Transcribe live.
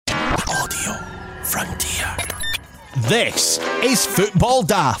Radio Frontier. This is Football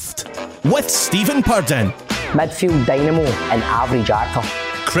Daft with Stephen Purden, midfield dynamo and average actor,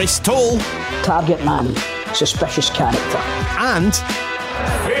 Chris Toll, target man, suspicious character, and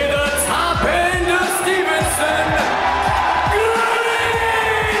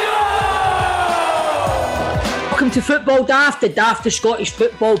welcome to Football Daft, the daftest Scottish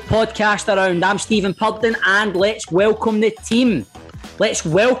football podcast around. I'm Stephen Purden, and let's welcome the team. Let's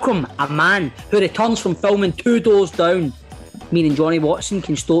welcome a man who returns from filming Two Doors Down. Me and Johnny Watson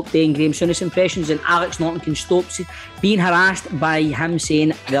can stop doing Graham Souness impressions, and Alex Norton can stop being harassed by him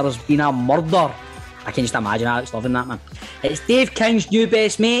saying there's been a murder. I can just imagine Alex loving that, man. It's Dave King's new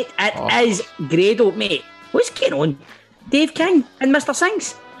best mate. It is Grado, mate. What's going on? Dave King and Mr.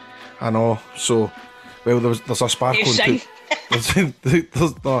 Sings. I know. So, well, there's a spark on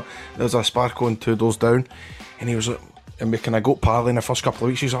there's a spark on Two Doors Down, and he was like, and we kind of got pally in the first couple of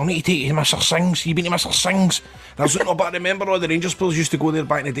weeks. He was like, I need to take you to Mr. Sings. You've been to Mr. Sings. And I was like, no, but I remember all the Rangers players used to go there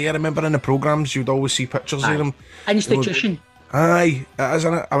back in the day. I remember in the programmes you'd always see pictures of them. Institution. Aye, it is,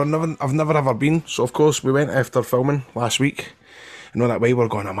 innit? I've never ever been. So of course we went after filming last week. And on that way we're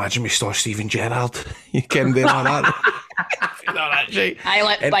going, imagine we saw Steven Gerrard. You can do all that. You know that shit.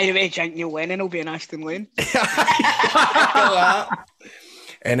 By the way, Jink Neil Lennon will be in Aston Lane.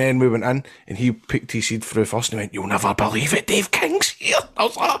 And then we went in and he picked his seed through first and he went, you'll never believe it, Dave King's here. I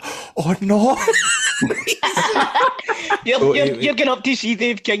was like, oh no. You're going up to see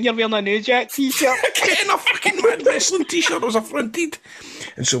Dave King, you're wearing a New Jack t-shirt. Getting a fucking Mad Wrestling t-shirt, I was affronted.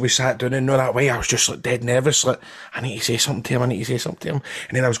 And so we sat down and that way I was just like dead nervous, like I need to say something to him, And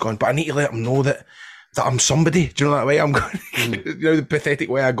then I was going, but I need to let him know that I'm somebody. Do you know that way I'm going? You know the pathetic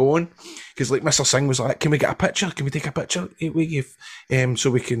way I go on? Because like Mr. Singh was like, can we get a picture? Can we take a picture?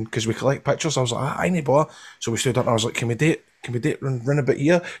 So we can, because we collect pictures. I was like, I need bother. So we stood up and I was like, can we date run a bit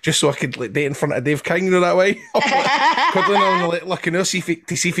here? Just so I could like date in front of Dave King, you know that way? Cuddling on the looking there, see if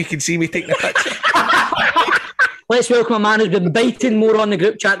he can see me taking a picture. Let's welcome a man who's been biting more on the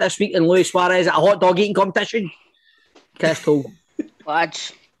group chat this week than Luis Suarez at a hot dog eating competition. Chris Toll.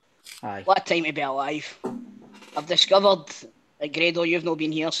 Lads. Aye. What a time to be alive. I've discovered, like Grado, you've not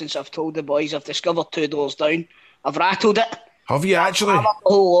been here since I've told the boys, I've discovered Two Doors Down. I've rattled it. Have you actually? I've the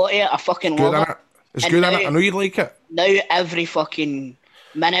whole lot of it. I fucking love it. It's good, innit? I know you'd like it. Now every fucking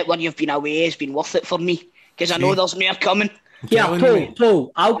minute when you've been away has been worth it for me. Because I know there's more coming. Yeah,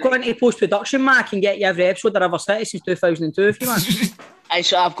 Toll. I'll go into post-production, Mac, and get you every episode that I've ever seen since 2002 if you want.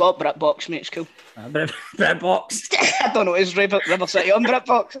 So I've got BritBox, mate, it's cool. BritBox. I don't know, is River City on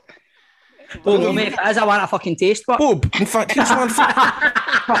BritBox? Well, mate, as I want a fucking taste, but Bob, in fact, here's one for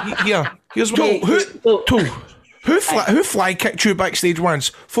yeah. Here's one. Who fly kicked you backstage once?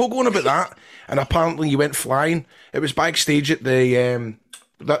 Folk going about that, and apparently you went flying. It was backstage at the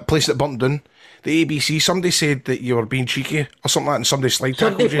that place that burnt down, the ABC. Somebody said that you were being cheeky or something like that, and somebody slide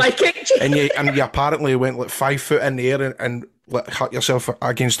tackled you, and you apparently went like 5 foot in the air and like hurt yourself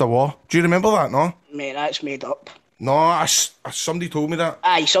against a wall. Do you remember that? No, mate, that's made up. No, somebody told me that.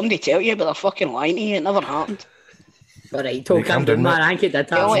 Aye, somebody tell you, but they're fucking lying to you. It never happened. Alright, Toll, calm down, man. I think it did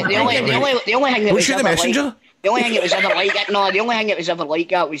happen. The only thing that was ever messenger? Like, the only thing it was ever like that. No, the only thing it was ever like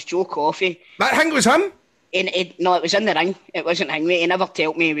that was Joe Coffey. That thing was him. No, it was in the ring. It wasn't him. He never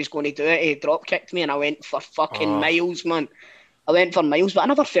told me he was going to do it. He drop kicked me, and I went for fucking miles, man. I went for miles, but I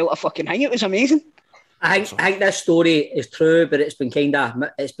never felt a fucking thing. It was amazing. I think this story is true, but it's been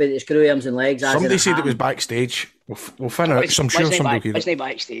it's screw arms and legs. Somebody said it was backstage. We'll find out. I'm sure somebody could. It's not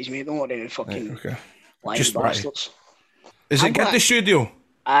backstage, mate. Don't worry, fucking. Okay. Just bastards. Is it good, the studio?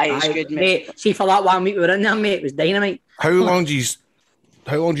 Aye, it's good, mate. See, for that 1 week we were in there, mate, it was dynamite. How long do you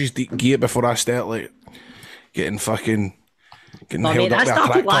get before I start like getting held up by a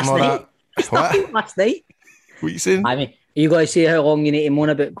tractor and all that? I started last night. What you saying? I mean, are you going to see how long you need to moan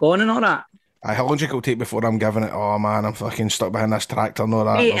about going and all that? How long do you take before I'm giving it? Oh man, I'm fucking stuck behind this tractor and all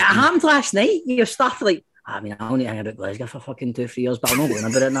that. Hey, it happened last night. You're stuff like, I mean, I only hang about Glasgow for fucking 2-3 years, but I'm not going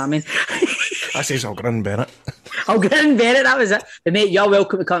about it, you know what I mean? I says I'll grin and bear it. I'll grin and bear it, that was it. But mate, you're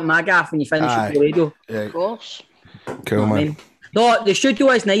welcome to come to my gaff when you finish with the radio. Yeah. Of course. Cool, man. I mean? No, the studio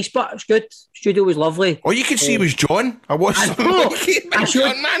is nice, but it's good. The studio was lovely. All you could see was John. I watched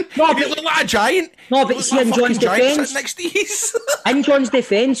John, man. No, but look like a giant. No, but see, in John's defence, next to his. In John's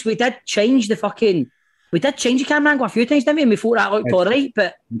defence, we did change the camera angle a few times, didn't we? And we thought that looked alright,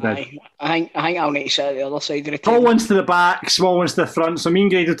 but I think I'll need to sit at the other side of the table. Tall ones to the back, small ones to the front. So me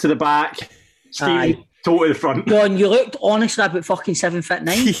and Grado to the back, Stevie Toe to the front. John, you looked honestly about fucking 7'9".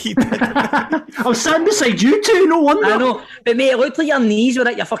 I was sitting beside you two, no wonder. I know, but mate, it looked like your knees were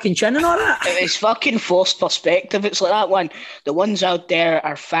at your fucking chin and all that. It was fucking forced perspective. It's like that one. The ones out there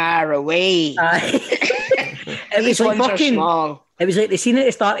are far away. It was These like ones are fucking. small. It was like the scene at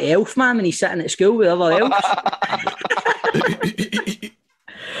the start of Elf, man, when he's sitting at school with other elves.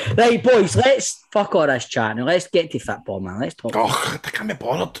 Right, boys, let's fuck all this chat now. Let's get to football, man. Let's talk. Oh, I can't be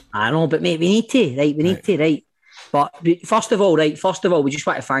bothered. I know, but mate, we need to, right? We need to, right? But first of all, we just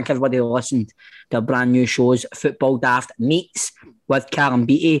want to thank everybody who listened to our brand new shows, Football Daft Meets with Callum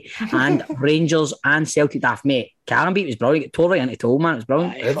Beattie and Rangers and Celtic Daft. Mate, Callum Beattie was brilliant. It tore right into toe, man. It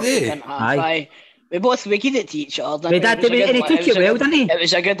was brilliant. Aye. We both gave it to each other. We did, and he took it well, didn't he? It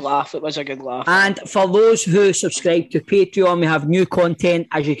was a good laugh. It was a good laugh. And for those who subscribe to Patreon, we have new content,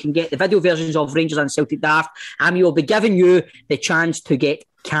 as you can get the video versions of Rangers and Celtic Daft, and we will be giving you the chance to get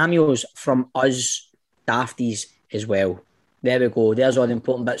cameos from us Dafties as well. There we go. There's all the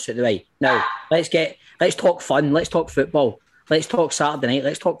important bits out the way. Now, let's talk fun. Let's talk football. Let's talk Saturday night.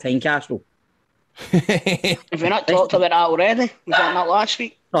 Let's talk Tynecastle. Have we not talked about that already? Was that not last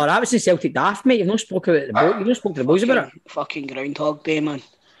week? No, that was in Celtic Daft, mate. You've not spoke about the boat. You've not spoke to the boys about it. Fucking Groundhog Day, man.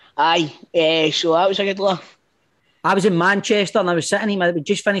 Aye. So that was a good laugh. I was in Manchester and I was sitting here. I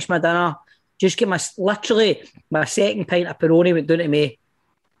just finished my dinner. Just get my second pint of Peroni went down to me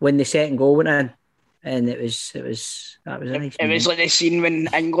when the second goal went in, and that was a nice. It was like the scene when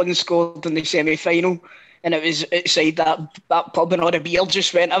England scored in the semi-final. And it was outside that pub and all the beer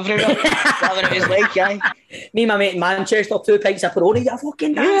just went everywhere. That's what it was like, aye. Me and my mate in Manchester, 2 pints of Peroni, you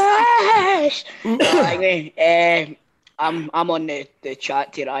fucking yes! Anyway, I'm on the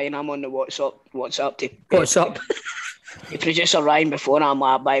chat to Ryan. I'm on the WhatsApp to... What's up? The producer Ryan before, I'm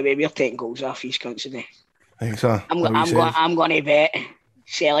like, by the way, we're taking goals off these cunts today. Thanks, sir. I'm going to bet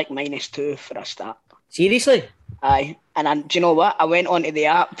Celtic -2 for a start. Seriously? Aye. And do you know what? I went onto the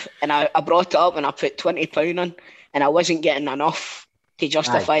app and I brought it up and I put £20 in and I wasn't getting enough to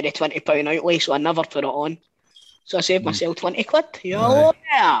justify the £20 outlay, so I never put it on. So I saved myself 20 quid. Yeah.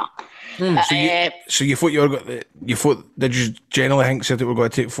 So you thought did you generally think Celtic were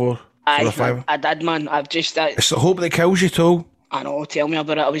going to take four? I did, man. I've just... it's the hope that kills you, too. I know, tell me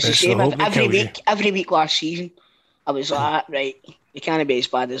about it. I was the same every week last season. I was like, right, you can't be as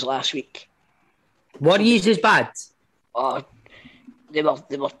bad as last week. What is as bad? Oh, they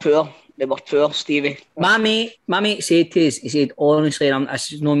were poor. They were poor, Stevie. My mate said to us, he said, honestly,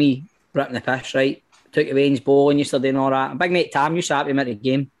 this is not me ripping the piss, right? Took away his bowling yesterday and all that. Big mate Tam used to have him at the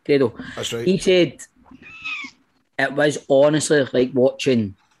game, Credo. That's right. He said it was honestly like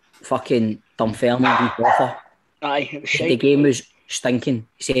watching fucking Dunfermline beat Wafa. Aye, it was shite. The game was stinking.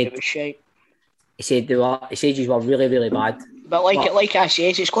 He said it was shite. He said you were really, really bad. But like I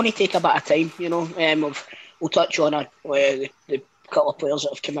says, it's going to take a bit of time, you know. We'll touch on the couple of players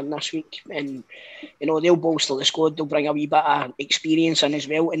that have come in this week, and you know they'll bolster the squad. They'll bring a wee bit of experience in as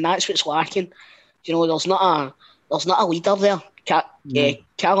well, and that's what's lacking. You know, there's not a leader there.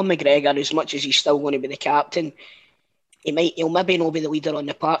 Callum McGregor, as much as he's still going to be the captain, he'll maybe not be the leader on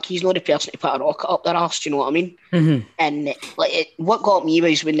the park. He's not the person to put a rocket up their arse. Do you know what I mean? Mm-hmm. And what got me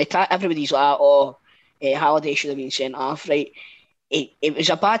was when everybody's like, Halliday should have been sent off, right? It was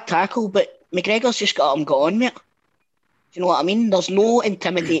a bad tackle, but McGregor's just got him gone, mate. Do you know what I mean? There's no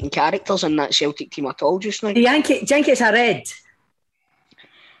intimidating characters in that Celtic team at all just now. Do you think it's a red?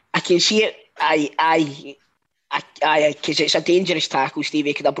 I can see it. Because it's a dangerous tackle, Steve.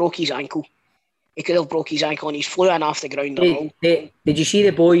 He could have broke his ankle. He could have broke his ankle and he's flew in off the ground. Did you see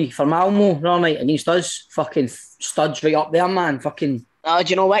the boy for Malmo wrong night against us? Fucking studs right up there, man. Fucking. Do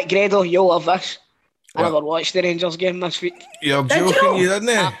you know what, Grado? You'll love this. I never watched the Rangers game this week. You're joking, you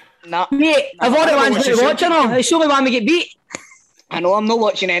didn't? No. Mate, I've already wanted to watch it now. It's the only one we get beat. I know, I'm not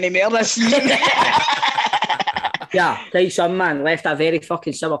watching any more this season. Yeah, right, some man left a very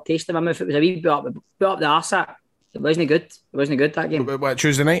fucking sour taste in my mouth. It was a wee bit up the arse. It wasn't good. It wasn't good, that game. What,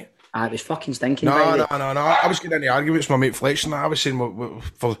 Tuesday night? It was fucking stinking. No. I was getting into arguments with my mate Fletcher and I was saying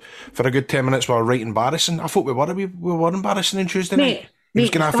for a good 10 minutes we were right embarrassing. I thought we were embarrassing on Tuesday night. He was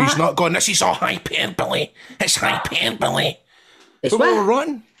going to have his nut going, this is all hyperbole. It's hyperbole. It's but we were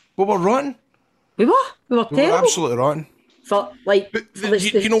rotten. We were rotten. We were terrible. We were absolutely rotten.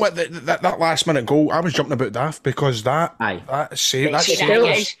 You know what? That last minute goal, I was jumping about daft because that saved.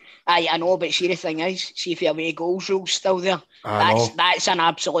 I know, but see the thing is, see if the away goals rule's still there, that's an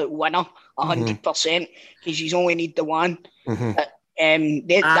absolute winner, 100%, because you only need the one. Mm-hmm.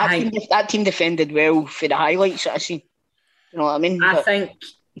 That team defended well for the highlights that I seen. You know what I mean? I think,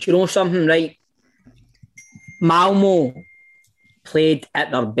 do you know something, right? Malmo played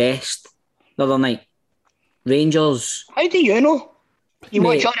at their best the other night. Rangers. How do you know? You Mate.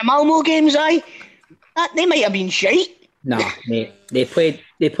 watch all the Malmo games, aye? They might have been shite. Nah, mate. They played.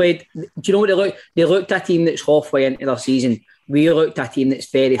 Do you know what they look? They looked at a team that's halfway into their season. We looked at a team that's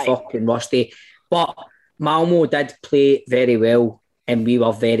very fucking rusty. But Malmo did play very well, and we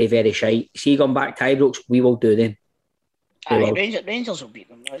were very, very shite. See, going back to Ibrox, we will do them. Aye, Rangers will beat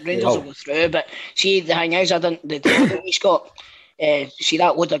them. Rangers will go through. But see, the thing is, the draw that he's got. See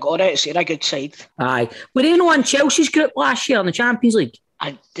that would have got it. They're a good side. Aye, were they not in Chelsea's group last year in the Champions League?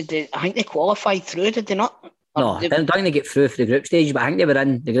 I think they qualified through. Did they not? No, I don't think they get through for the group stage, but I think they were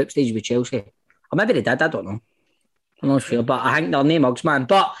in the group stage with Chelsea. Or maybe they did, I don't know. I'm not sure, but I think they're no mugs, man.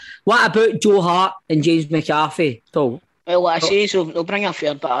 But what about Joe Hart and James McCarthy? So, well, what I say is they'll bring a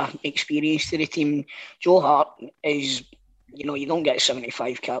fair bit of experience to the team. Joe Hart is, you don't get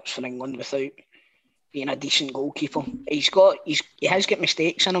 75 caps for England without being a decent goalkeeper. He has got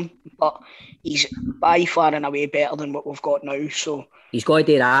mistakes in him, but he's by far and away better than what we've got now. So he's got to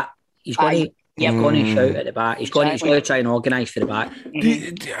do that. He's got to shout at the back. He's got to try and organise for the back.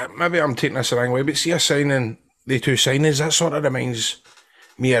 Maybe I'm taking this the wrong way, but see a signing, the two signings, that sort of reminds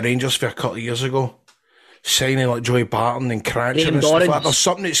me of Rangers for a couple of years ago. Signing like Joey Barton and Cratchit and stuff like that. There's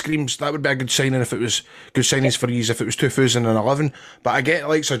something that screams that would be a good signing if it was good signings for years if it was 2011. But I get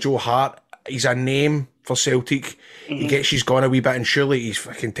likes of Joe Hart. He's a name for Celtic. He gets she's gone a wee bit, and surely he's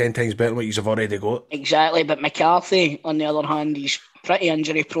fucking 10 times better than what he's already got. Exactly, but McCarthy, on the other hand, he's pretty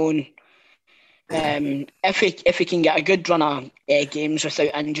injury prone. If he can get a good run of games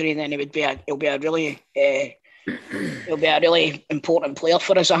without injury, then he'll be a really important player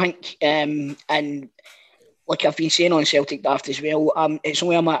for us, I think. And like I've been saying on Celtic Daft as well, it's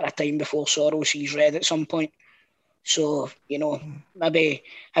only a matter of time before Soros sees red at some point. So, maybe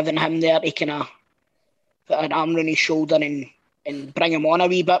having him there, he can put an arm on his shoulder and bring him on a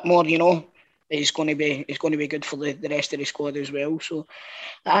wee bit more, is going to be good for the rest of the squad as well. So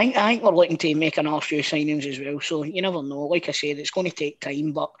I think we're looking to make another few signings as well. So you never know. Like I said, it's going to take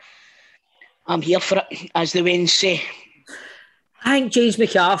time, but I'm here for it, as the Waynes say. I think James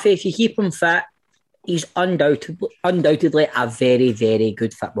McCarthy, if you keep him fit, he's undoubtedly a very, very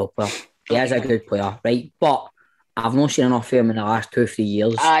good football player. He is a good player, right? But I've not seen enough of him in the last 2-3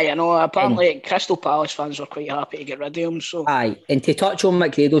 years. Aye, I know. Apparently, Crystal Palace fans were quite happy to get rid of him. So aye, and to touch on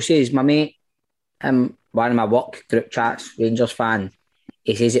what Grado says, my mate, one of my work group chats, Rangers fan,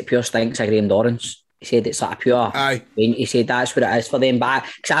 he says it pure stinks of Graham Dorrans. He said it's like a pure. Aye. He said that's what it is for them. But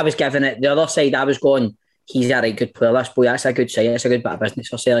because I was giving it the other side, I was going, he's a right good player. This boy, that's a good side. It's a good bit of business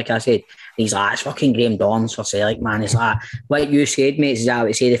for Celtic. I said, he's like, it's fucking Graham Dorrans for Celtic, man. It's like what you said, mate. Is I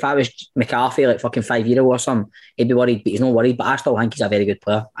would say if I was McCarthy like fucking 5 years ago or something, he'd be worried, but he's not worried. But I still think he's a very good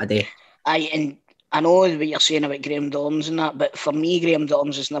player. I do. Aye, and I know what you're saying about Graham Dorrans and that, but for me, Graham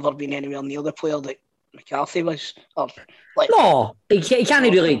Dorrans has never been anywhere near the player that McCarthy was. No, he can't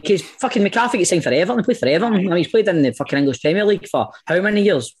really, because fucking McCarthy gets signed for Everton. He played for Everton. I mean, he's played in the fucking English Premier League for how many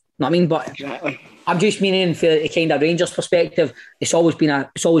years? Know what I mean? But exactly. I'm just meaning for a kind of Rangers perspective. It's always been a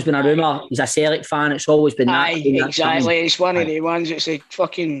rumour. He's a Celtic fan. It's always been that. Aye, exactly. It's one of the ones. It's a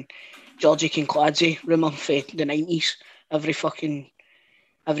fucking Georgie Kincladze rumour for the 90s.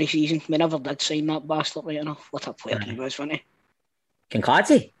 Every season. We never did sign that bastard right enough. What a player he was, wasn't he?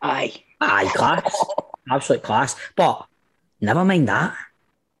 Kincladze? Aye, class. Absolute class. But never mind that.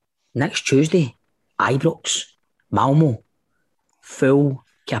 Next Tuesday, Ibrox, Malmo, full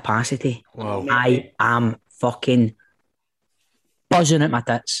capacity. Wow. I am fucking buzzing at my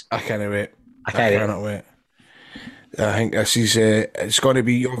tits. I can't wait. I can't cannot wait. I think this is it's going to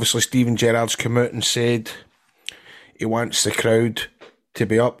be, obviously Steven Gerrard's come out and said he wants the crowd to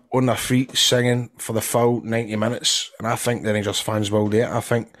be up on their feet singing for the full 90 minutes, and I think the Rangers fans will do it. I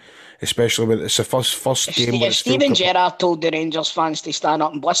think especially with it's the first game. If Steven Gerrard told the Rangers fans to stand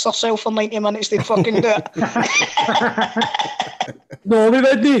up and bliss themselves for 90 minutes, they'd fucking do it. No, we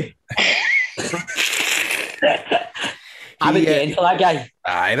wouldn't. I would get into that guy.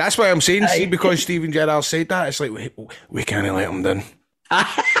 Aye, that's what I'm saying. See, because Steven Gerrard said that, it's like we can't let him down.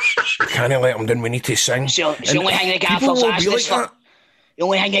 We can't let him down. We need to sing. So the only thing the gaffer's asked us for. The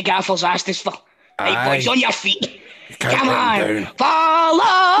only thing the gaffer's asked us for. Right, boys, on your feet. Come on,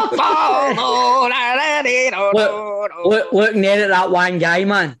 follow. Look near at that one guy,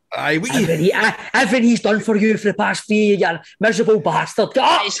 man. Aye, everything he's done for you for the past 3 years, you miserable bastard.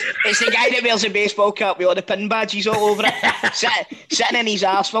 It's the guy that wears a baseball cap with all the pin badges all over it, sitting in his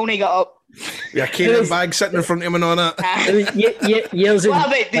arse when he got up. Yeah, carrying bag sitting in front of him and on it. Years what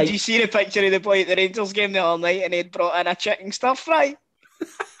about, did you see the picture of the boy at the Rangers game the other night and he'd brought in a chicken stir fry?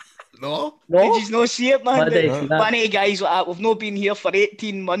 No. Did you not see it, man? I didn't see that. One of the guys like that, we've not been here for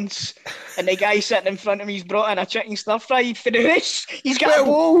 18 months, and the guy sitting in front of me, he's brought in a chicken stir fry for the house. He's got a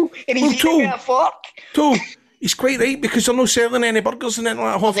bowl, and he's eating with a fork. He's quite right, because they're not selling any burgers and anything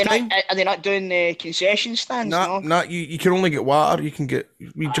like half time. Are they not doing the concession stands? Nah, you can only get water. You can get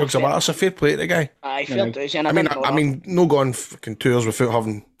wee jugs of water. So fair play to the guy. Aye, fair dues. I mean, no going fucking tours without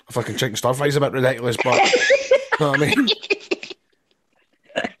having a fucking chicken stir fry is a bit ridiculous, but you know what I mean?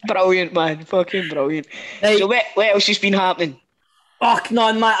 Brilliant, man. Fucking brilliant. Right. So what else has been happening? Fuck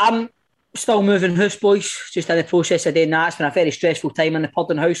no, man. I'm still moving house, boys. Just in the process of doing that. It's been a very stressful time in the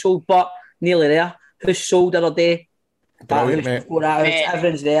Purdon household, but nearly there. House sold the other day. Brilliant, mate.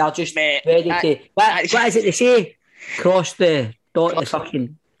 Everyone's there, just ready to... What is it they say? Cross the I's. Cross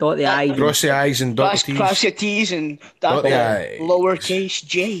the I's and dot the T's. Cross the T's and dot the lowercase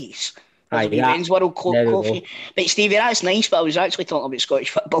J's. Aye, Men's World Coffee. But Stevie, that's nice, but I was actually talking about Scottish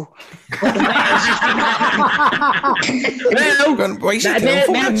football. Well,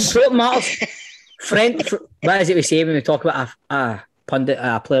 friend, what is it we say when we talk about a pundit,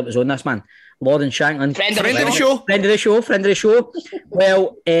 a player that was on this, man? Lawrence Shankland. Friend of the show.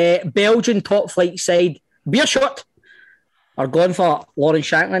 Well, Belgian top flight side Beerschot are going for Lawrence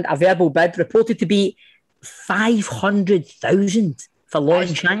Shankland. A verbal bid reported to be 500,000 for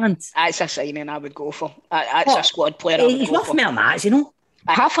Lawrence Shankland. That's a signing I would go for. That's a squad player. He's worth more than that, you know.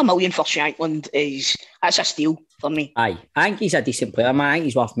 $500,000 for Shankland that's a steal for me. Aye, I think he's a decent player, man. I think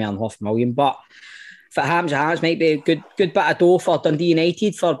he's worth more than $500,000, but if it happens, might be a good bit of dough for Dundee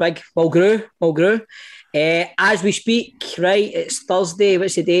United for big Mulgrew. As we speak, right, it's Thursday.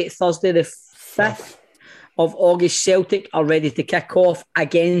 What's the date? Thursday the 5th of August. Celtic are ready to kick off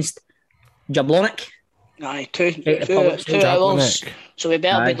against Jablonec. Aye, two hours. So we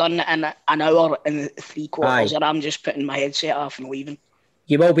better be done in an hour and 3/4, or I'm just putting my headset off and leaving.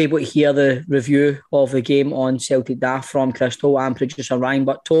 You will be able to hear the review of the game on Celtic Daft from Crystal and producer Ryan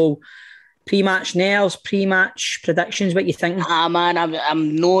Buttall. Pre-match nerves, pre-match predictions, what you think? Man,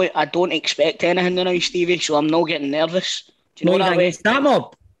 I don't expect anything now, Stevie, so I'm not getting nervous. Do you know that way? That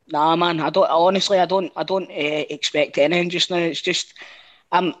mob? Nah, man, I don't expect anything just now. It's just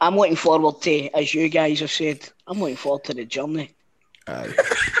I'm looking forward to, as you guys have said, I'm looking forward to the journey. Aye.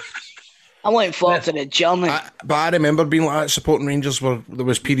 I'm looking forward to the journey. But I remember being like that, supporting Rangers, where there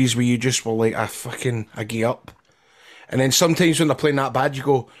was periods where you just were like, I gear up. And then sometimes when they're playing that bad, you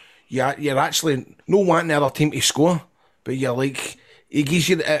go, you're actually not wanting the other team to score, but you're like, it gives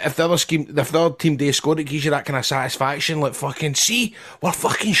you, if the other team they score, it gives you that kind of satisfaction, like fucking, see, we're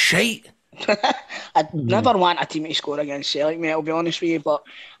fucking shite. I'd never want a team to score against Celtic, mate, I'll be honest with you, but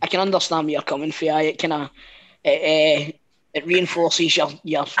I can understand where you're coming from. It kind of, it reinforces your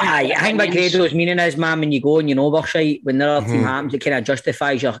I think what Grado's meaning is, man, when you go and you know we're shite, when the other team happens, it kind of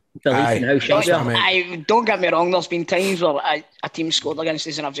justifies your belief in how shite you are. Don't get me wrong, there's been times where a team scored against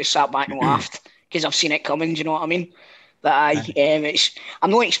us and I've just sat back and laughed because I've seen it coming, do you know what I mean? But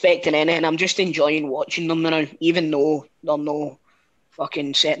I'm not expecting anything, I'm just enjoying watching them now, even though they're no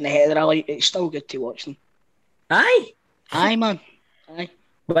fucking setting the header alight, it's still good to watch them. Aye, man. Aye.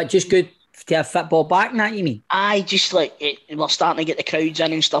 But just good to have football back, that you mean? Aye, just like we're starting to get the crowds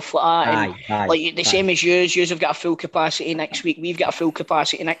in and stuff like that. Aye, like the same as yours. Yours have got a full capacity next week. We've got a full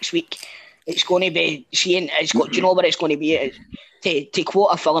capacity next week. It's going to be do you know what it's going to be? To quote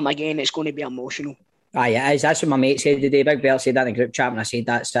a film again, it's going to be emotional. Aye, it is. That's what my mate said today. Big Bell said that in the group chat, and I said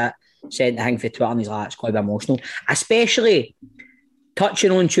that's it. Said the thing for Twitter, and he's like, it's going to be emotional, especially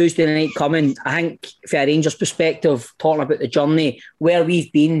touching on Tuesday night coming. I think from a Rangers perspective, talking about the journey where we've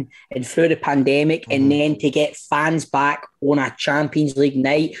been and through the pandemic, and then to get fans back on a Champions League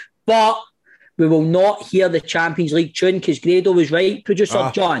night. But we will not hear the Champions League tune because Grado was right, producer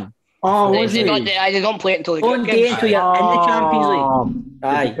John. Oh, was he? They don't play it until the don't get until you're in the Champions League.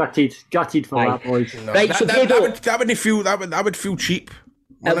 Aye. Gutted for that, boys. No, right, so Grado, that would feel cheap.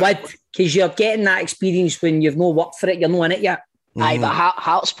 It would, because you're getting that experience when you've no worked for it, you're not in it yet. Aye, but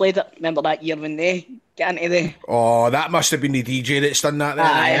Hearts played it. Remember that year when they get into the... Oh, that must have been the DJ that's done that.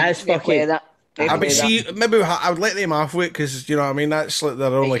 Aye, that's fucking... Maybe I would let them off with it because, you know what I mean, that's like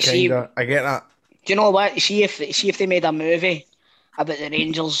their only kind of... I get that. Do you know what? See if they made a movie about the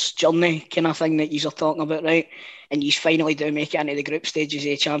Rangers' journey kind of thing that you're talking about, right? And you finally do make it into the group stages of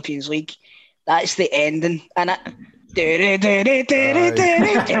the Champions League. That's the ending, innit? And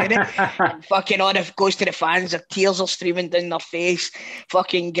fucking on it goes to the fans, their tears are streaming down their face.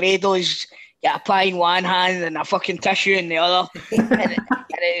 Fucking Grado's got a pie in one hand and a fucking tissue in the other, and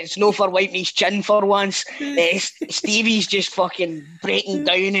it's no for wiping his chin for once. Stevie's just fucking breaking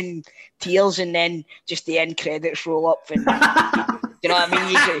down in tears, and then just the end credits roll up and you know what I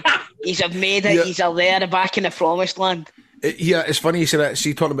mean? He's have made it. Yeah. He's are there, back in the promised land. Yeah, it's funny you say that.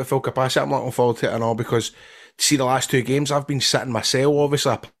 See, talking about full capacity, I'm not looking forward to it and all because, see, the last 2 games, I've been sitting myself,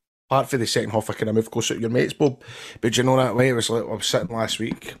 obviously, apart from the second half, I kind of moved closer to your mates, Bob. But you know that way, it was like, I was sitting last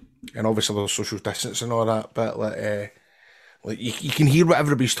week, and obviously there's social distance and all that, but like you can hear what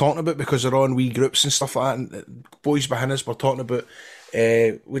everybody's talking about because they're on wee groups and stuff like that, and boys behind us were talking about,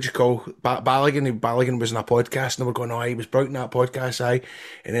 what do you call, Balogun was in a podcast, and they were going, he was brought in that podcast, aye,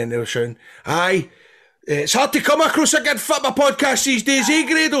 and then they were shouting, aye, it's hard to come across a good fit of a podcast these days,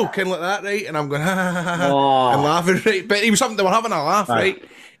 Grado? Kind of like that, right? And I'm going, ha ha ha ha, and laughing, right? But he was something, they were having a laugh, right?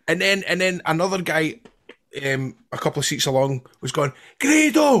 And then another guy, a couple of seats along, was going,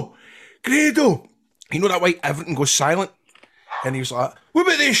 Grado! You know that way everything goes silent? And he was like, what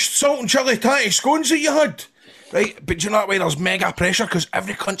about these salt and chilli tatty scones that you had? Right? But do you know that way there's mega pressure because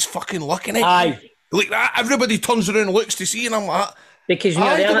every cunt's fucking looking at you. Like that, everybody turns around and looks to see, and I'm like, because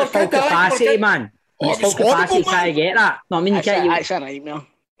when you're there at full capacity, man. It's full capacity, trying to get that. No, I mean, you can't. That's a nightmare.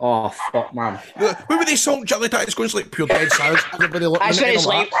 Oh, fuck, man. what were they salt and chilli tatty scones like pure dead silence? Everybody looking That's at what me, it's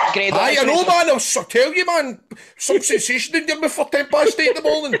and I'm like, Grado. Aye, I know, man. I'll tell you, man. Some sensation in there before 8:10 in the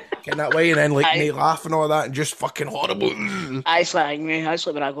morning. Getting that way, and then like me laughing and all that, and just fucking horrible. That's like me. That's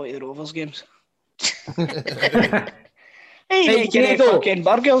like when I go to the Rovers games. Hey, making any fucking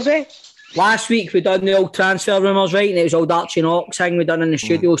burgers, eh? Last week we done the old transfer rumours, right? And it was old Archie Knox thing we done in the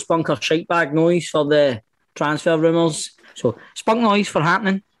studio, spunk our shite bag noise for the transfer rumours. So spunk noise for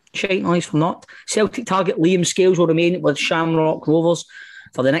happening, shite noise for not. Celtic target Liam Scales will remain with Shamrock Rovers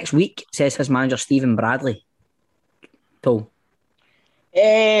for the next week, says his manager Stephen Bradley. So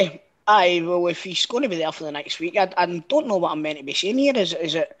Aye, well, if he's going to be there for the next week, I don't know what I'm meant to be saying here. Is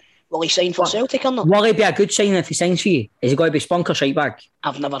it will he sign for Celtic or not? Will it be a good sign if he signs for you? Is he going to be spunk or shite bag?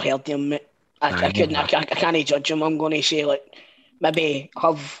 I've never heard him, mate. I can't judge him. I'm going to say, like, maybe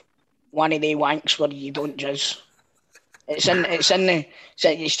have one of the wanks where you don't jizz.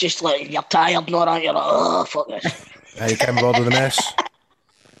 It's just like you're tired, not aren't you? Like, oh, fuck this. You can't be bothered with the mess.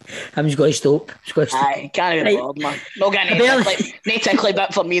 I'm just going to stop. Aye, can't be bothered, man. No getting no tickly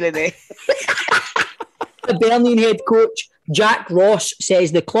bit for me today. The Birmingham head coach Jack Ross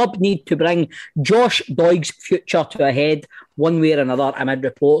says the club need to bring Josh Doig's future to a head one way or another amid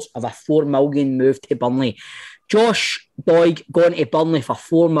reports of a $4 million move to Burnley. Josh Doig going to Burnley for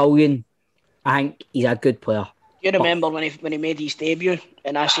 $4 million. I think he's a good player. You remember when he made his debut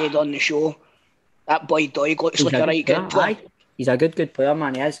and I said on the show that boy Doig looks like a right good player. He's a good player,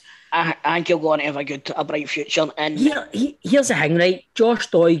 man, he is. I think he'll go on to have a bright future. And here's the thing, right? Josh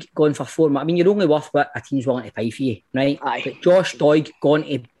Doig going for $4 million. I mean, you're only worth what a team's willing to pay for you, right? Aye. But Josh Doig going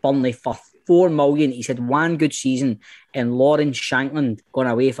to Burnley for $4 million. He's had one good season, and Lawrence Shankland going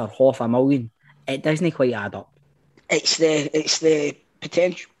away for $500,000. It doesn't quite add up. It's the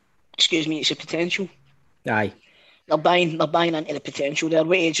potential. Excuse me, it's the potential. Aye. They're buying into the potential there.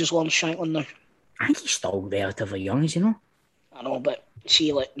 What age is Lawrence Shankland now? I think he's still relatively young, is he not? I know, but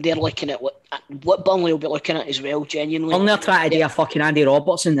see, like they're looking at what Burnley will be looking at as well, genuinely. Burnley are trying to do a fucking Andy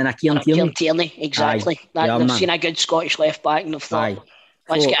Robertson and a Kieran Tierney. Exactly. They've seen a good Scottish left back and they've thought,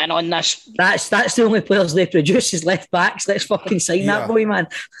 let's get in on this. That's the only players they produce is left backs. Let's fucking sign that boy, man.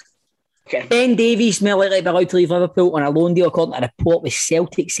 Okay. Ben Davies may likely be allowed to leave Liverpool on a loan deal according to a report with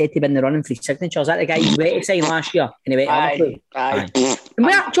Celtic said to be in the running for his signature. Is that the guy you went to sign last year and he went to Liverpool? Aye.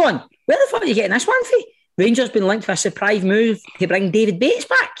 And John, where the fuck are you getting this one for? Rangers been linked for a surprise move to bring David Bates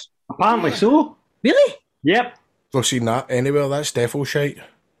back. Apparently so. Really? Yep. Not seen that anywhere. That's defo shite.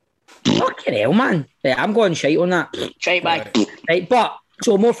 Fucking hell, man. Right, I'm going shite on that. Shite back. Right, but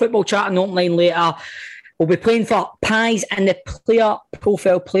so more football chat on the online later. We'll be playing for Pies in the player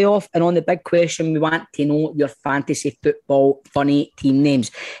profile playoff, and on the big question, we want to know your fantasy football funny team names.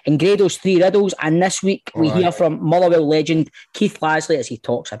 And Grado's 3 riddles, and this week we hear from Motherwell legend Keith Lasley as he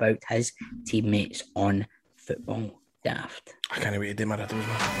talks about his teammates on Football Daft. I can't wait to do my riddles,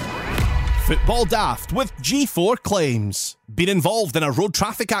 man. Football Daft with G4 Claims. Been involved in a road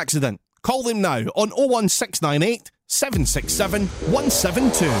traffic accident? Call them now on 01698 767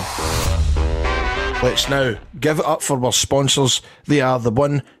 172. Let's now give it up for our sponsors. They are the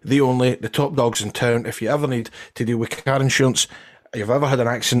one, the only, the top dogs in town. If you ever need to deal with car insurance, you've ever had an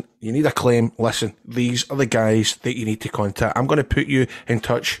accident, you need a claim, listen, these are the guys that you need to contact. I'm going to put you in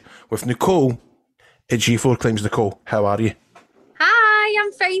touch with Nicole at G4 Claims. Nicole, how are you? Hi,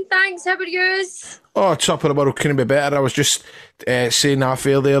 I'm fine, thanks. How are yous? Oh, top of the world, couldn't be better. I was just saying off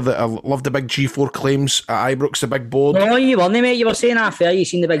air there that I love the big G4 Claims at Ibrox, the big board. No, you weren't, mate. You were saying off air, you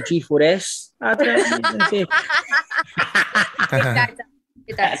seen the big G4S.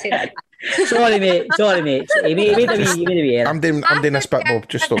 Sorry, mate. He made a wee error. I'm doing a spit, Bob.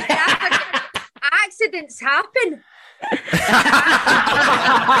 Just stop. Accidents happen. I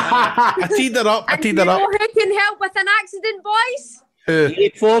teed her up. You know who can help with an accident, boys?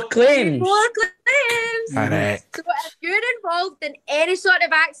 G4 Claims. G4 Claims. Correct. So if you're involved in any sort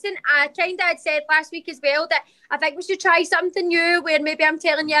of accident, I kind of had said last week as well that I think we should try something new where maybe I'm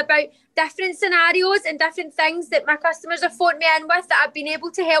telling you about different scenarios and different things that my customers have phoned me in with that I've been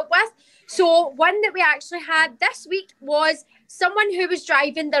able to help with. So one that we actually had this week was someone who was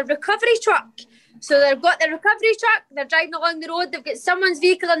driving their recovery truck. So they've got the recovery truck, they're driving along the road, they've got someone's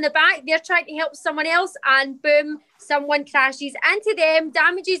vehicle in the back, they're trying to help someone else, and boom, someone crashes into them,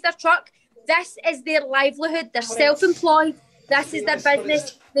 damages their truck. This is their livelihood. They're self-employed. This is their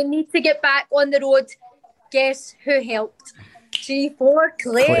business. They need to get back on the road. Guess who helped? G4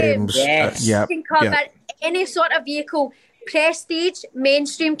 Claims. Yes. You can cover any sort of vehicle, prestige,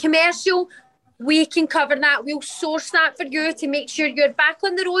 mainstream, commercial. We can cover that. We'll source that for you to make sure you're back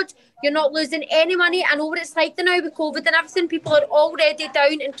on the road. You're not losing any money. I know what it's like now with COVID and everything. People are already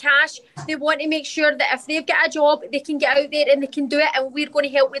down in cash. They want to make sure that if they've got a job, they can get out there and they can do it, and we're going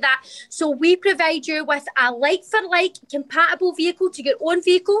to help with that. So we provide you with a like-for-like compatible vehicle to your own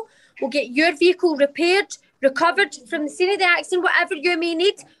vehicle. We'll get your vehicle repaired, recovered from the scene of the accident, whatever you may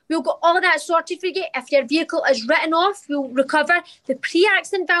need. We'll get all of that sorted for you. If your vehicle is written off, we'll recover the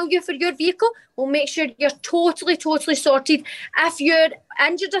pre-accident value for your vehicle. We'll make sure you're totally sorted. If you're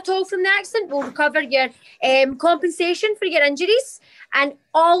injured at all from the accident, we'll recover your compensation for your injuries. And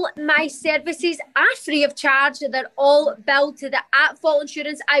all my services are free of charge. They're all billed to the at-fault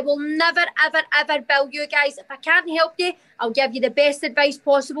insurance. I will never, ever bill you guys. If I can't help you, I'll give you the best advice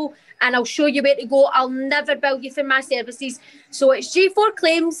possible and I'll show you where to go. I'll never bill you for my services. So it's G4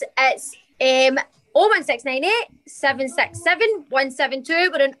 Claims. It's 01698 767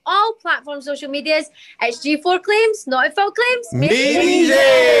 172. We're on all platforms, social medias. It's G4 Claims, not at fault claims. Make it easy.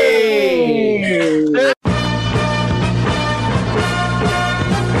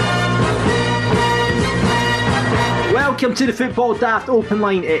 Welcome to the Football Daft Open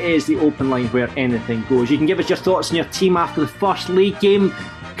Line. It is the open line where anything goes. You can give us your thoughts on your team after the first league game.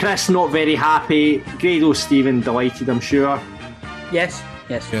 Chris not very happy. Grado, Stephen delighted, I'm sure. Yes.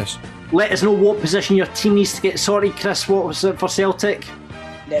 Let us know what position your team needs to get sorted. Chris, what was it for Celtic?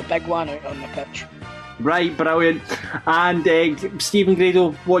 The big one out on the pitch. Right, brilliant. And Stephen,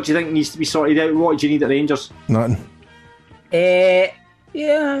 Grado, what do you think needs to be sorted out? What do you need at Rangers? Nothing.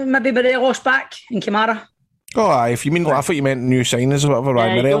 Yeah, maybe Morelos back in Kamara. Oh, aye. If you mean, I thought you meant new signings or whatever.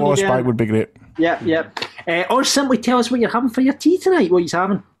 Right, Morelos back would be great. Yep. Or simply tell us what you're having for your tea tonight. What you're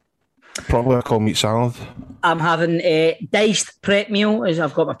having? Probably a cold meat salad. I'm having a diced prep meal, as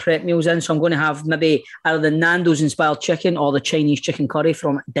I've got my prep meals in, so I'm going to have maybe either the Nando's inspired chicken or the Chinese chicken curry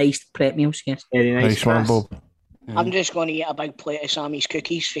from diced prep meals. Yes, very nice one, Bob. I'm just going to eat a big plate of Sammy's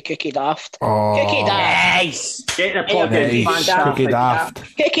cookies for Cookie Daft. Oh, Cookie Daft. Nice. Get the plug in. Nice. Cookie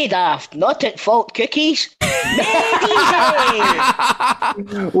Daft. Cookie Daft. Not at fault cookies.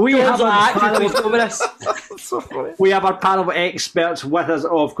 We have our panel of experts with us.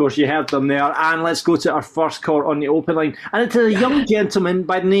 Oh, of course, you heard them there. And let's go to our first call on the open line. And it's a young gentleman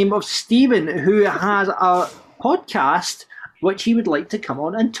by the name of Stephen who has a podcast which he would like to come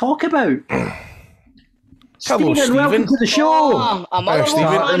on and talk about. Hello, Stephen, welcome to the show. Oh, I'm a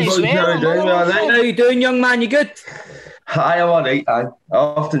fan as well. How you doing, young man? You good? Hi, I'm alright. I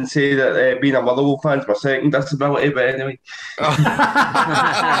often say that being a Motherwell fan's my second disability, but anyway. How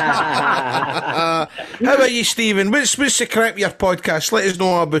about you, Stephen? What's the crack with your podcast? Let us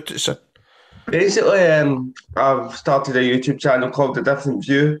know about it, sir. Basically, I've started a YouTube channel called The Different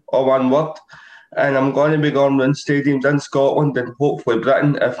View, all one word, and I'm going to be going around stadiums in Scotland and hopefully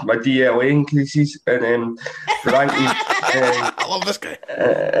Britain if my DLA increases and ranking. I love this guy.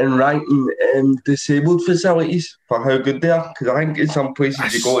 And ranking disabled facilities for how good they are, because I think in some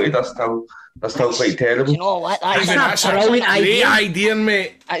places you go to they're still quite terrible. You know what? That's a great idea,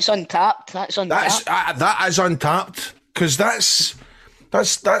 mate. That's untapped. That is untapped because that's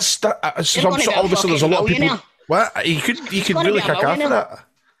obviously there's a lot of people. What you could really kick after that.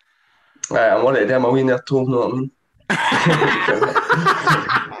 I wanted them a millionaire too, know what I mean?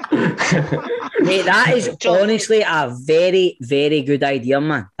 Mate, that is honestly a very, very good idea,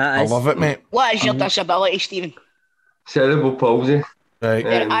 man. I love it, mate. What is your disability, Stephen? Cerebral palsy. Right.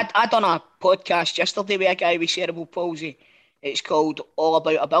 I done a podcast yesterday with a guy with cerebral palsy. It's called All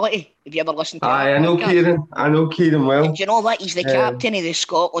About Ability. Have you ever listened to it? I know Kieran. I know Kieran well. And do you know what? He's the captain of the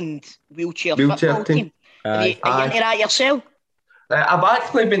Scotland wheelchair football team. Are you into that yourself? I've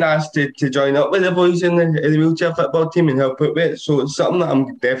actually been asked to join up with the boys in the wheelchair football team and help out with it, so it's something that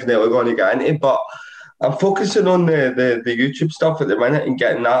I'm definitely going to get into. But I'm focusing on the YouTube stuff at the minute and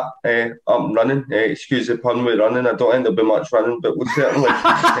getting that up and running. Excuse the pun with running. I don't think there'll be much running, but we'll certainly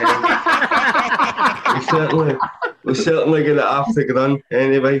we'll certainly get it after the run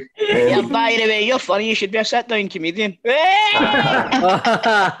anyway. Yeah, by the way, you're funny. You should be a sit-down comedian.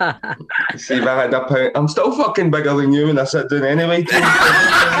 See if I had a pound. I'm still fucking bigger than you when I sit down anyway.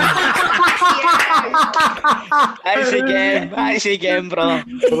 That's again, brother.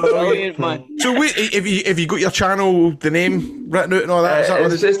 Brilliant, man. So wait, have you got your channel, the name written out and all that?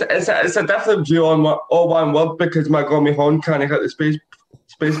 It's a different view on all one word because my gummy horn can't hit the space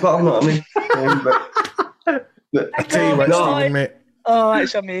button, you know what I mean? I tell you what, Stephen, mate. Oh,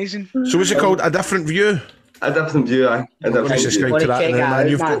 that's amazing. So what's it called? A Different View? A Different View, aye. Subscribe to that now, man.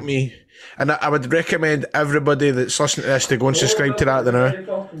 You've got me. And I would recommend everybody that's listening to this to go and subscribe to that now.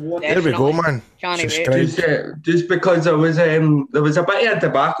 There we go, man. Subscribe. Just because there was a bit of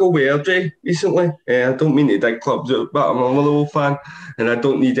debacle with Airdrie recently. I don't mean to dig clubs out, but I'm a Motherwell fan and I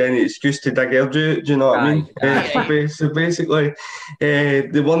don't need any excuse to dig Airdrie out, do you know what I mean? So basically, they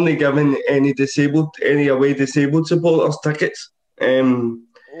weren't giving any away disabled supporters tickets.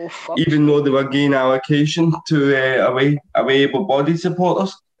 Even though they were giving allocation to away able-bodied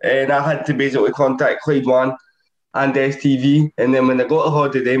supporters. And I had to basically contact Clyde One and STV, and then when I got a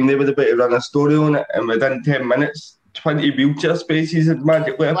hold of them, they were about to run a story on it, and within 10 minutes, 20 wheelchair spaces had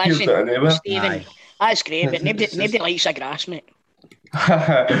magically appeared out of nowhere. Stephen, that's great, but nobody likes a grass, mate.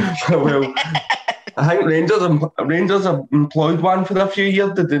 Well, I think Rangers have employed one for a few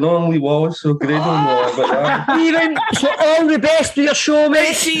years that they normally was, so great on know about that. Stephen, so all the best with your show,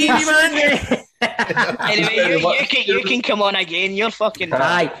 mate. See you, man. Anyway, you can come on again. You're fucking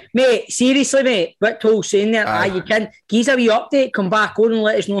aye, mate. Seriously, mate. What Toll's saying there? Aye, you can give us a wee update. Come back on and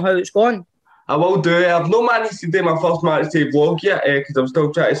let us know how it's gone. I will do. I've not managed to do my first match day vlog yet because I'm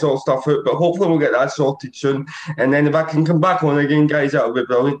still trying to sort stuff out. But hopefully we'll get that sorted soon. And then if I can come back on again, guys, that'll be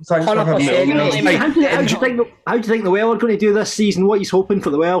brilliant. Thanks for having me. How do you think the Well are going to do this season? What are you hoping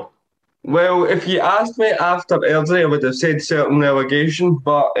for the Well? Well, if you asked me after Airdrie, I would have said certain relegation.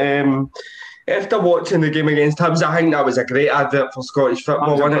 But after watching the game against Hibs, I think that was a great advert for Scottish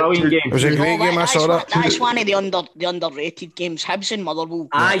football. It was a great game, I saw that. That's one of the underrated games. Hibs and Motherwell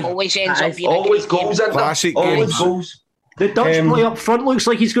always ends up being always goals in classic always goals. The Dutch play up front looks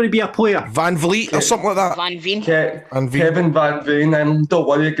like he's going to be a player. Van Vliet or something like that. Van Veen. Kevin Van Veen. Don't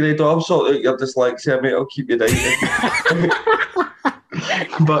worry, Grado, I'll sort out your dyslexia, mate. I'll keep you down.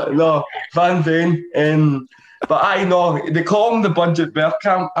 But no, Van Veen. But I know they call him the Budget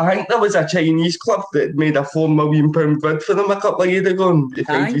Bergkamp. I think there was a Chinese club that made a £4 million bid for him a couple of years ago, and he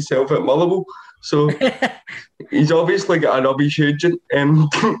found himself at Motherwell. So he's obviously got a rubbish agent. But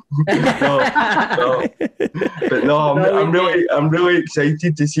no, I'm really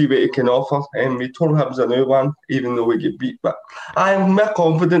excited to see what he can offer. We told him a new one, even though we get beat. But I'm more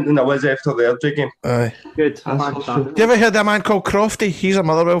confident than I was after the Airdrie game. Aye, good. You ever heard of a man called Crofty? He's a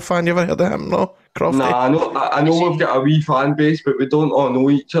Motherwell fan. You ever heard of him? No. Crofty. Nah, I know we've got a wee fan base, but we don't all know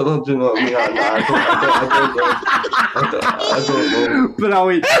each other. Do you know what I mean? I don't know.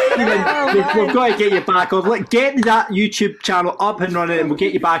 Brilliant. We've got to get you back on. Get that YouTube channel up and running, and we'll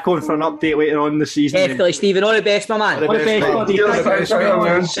get you back on for an update later on in the season. Definitely, Stephen. All the best, my man. All the best,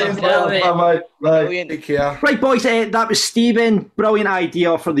 buddy. Bye. Take care. Right, boys, that was Stephen. Brilliant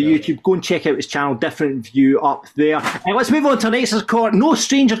idea for the YouTube. Go and check out his channel, Different View, up there. Let's move on to tonight's court. No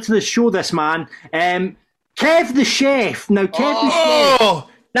stranger to the show, this man. Kev the Chef. Now, Kev the Chef.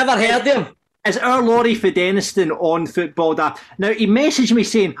 Never heard of him. Is our Laurie Fideniston on Football Daft. Now, he messaged me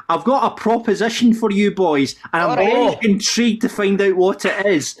saying, I've got a proposition for you boys, and I'm very intrigued to find out what it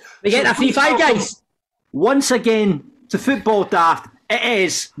is. We get a free five, guys. Once again, to Football Daft, it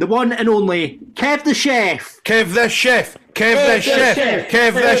is the one and only Kev the Chef. Kev the Chef. Kev the Chef.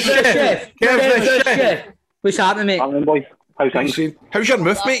 Kev the Chef. Kev the Chef. What's happening, mate? Morning, boys. How's things? How's your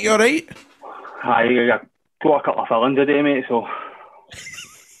mouth, mate? You alright? I got a couple of fillings today, mate, so...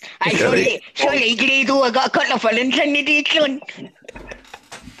 Sorry, Grado, I got a couple of fillings in the day, son.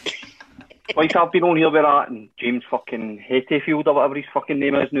 Like, I've been on here with that, and James fucking Hettyfield or whatever his fucking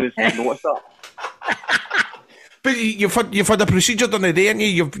name is now, has noticed that. But you've had a procedure done today, haven't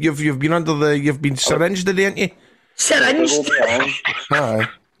you? You've been syringed today, haven't you? Syringed? Aye.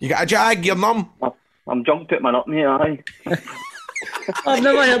 You got a jag, you're numb. I'm jumped at my nut, mate, aye. I've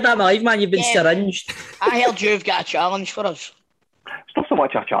never heard that in my life, man. You've been syringed. I heard you've got a challenge for us. It's not so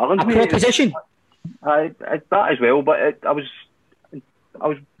much a challenge, a proposition. That as well, but I was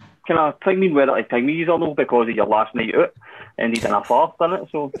kind of timing whether to time you or no because of your last night out. ended in a fart in it.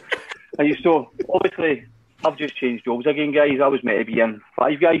 So, obviously, I've just changed jobs again, guys. I was meant to be in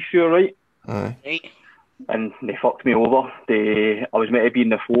Five Guys, sure, right? Right. And they fucked me over. I was meant to be in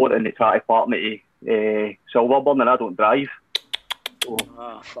the floor, and they tried to part me to Silverburn, and I don't drive. So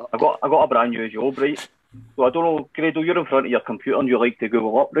I got a brand new job, right? So I don't know, Grado, you're in front of your computer and you like to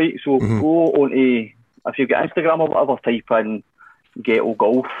Google up, right? So go onto, if you've got Instagram or whatever, type in Ghetto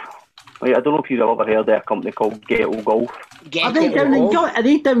Golf. Right? I don't know if you've ever heard of a company called Ghetto Golf. Are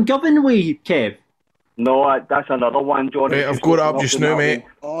they down Govan way, Kev? No, that's another one, John. Right, I've got it up just now, mate.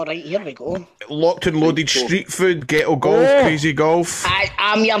 All right, here we go. Locked and loaded street food, Ghetto Golf, Crazy Golf.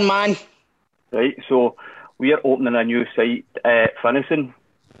 I'm your man. Right, so we are opening a new site at Finnison.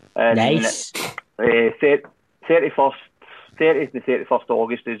 Nice. 30th and 31st of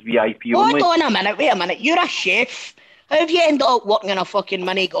August is VIP only. Hold on a minute, wait a minute. You're a chef. How have you ended up working in a fucking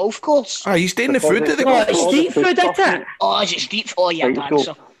mini golf course? He's doing the food at the golf It's course. street food, isn't it? Oh, is it street food? Oh, you're Right,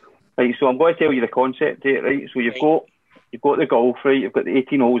 dancer. So I'm going to tell you the concept of it, right? So you've got the golf, right? You've got the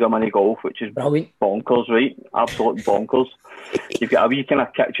 18 holes of mini golf, which is Brilliant. bonkers, right? Absolute bonkers. You've got a wee kind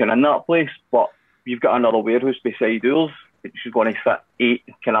of kitchen in that place, but you've got another warehouse beside yours, which is going to fit 8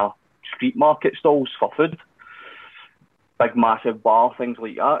 kind of street market stalls for food. Big, massive bar, things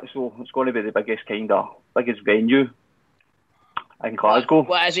like that. So it's going to be the biggest venue in Glasgow.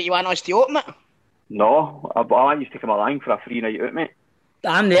 What is it you want us to open it? No, I want you to come along for a free night out, mate.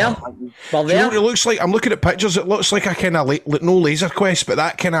 I'm there. Well, Do you know there. what it looks like? I'm looking at pictures. It looks like a kind of no Laser Quest, but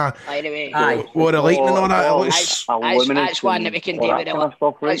that kind of what a lightning on it. It looks. That's one that we can do with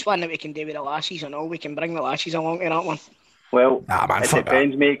stuff, right? That's one that we can do with the lasses and all. We can bring the lasses along to that one. Well, man, it fuck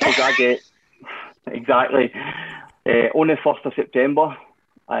depends, mate, because I get exactly on the 1st of September.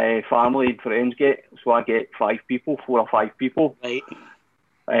 Family and friends get, so I get 4 or 5 people, right?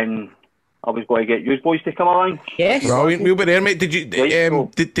 And I was going to get you boys to come along. Yes. Brilliant. We'll be there, mate. Did you?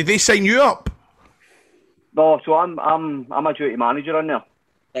 Did they sign you up? No, so I'm a duty manager in there.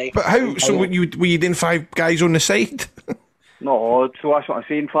 Right. But how? So were you then 5 guys on the side? No, so that's what I'm